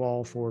 Thank you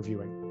all for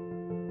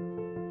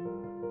viewing.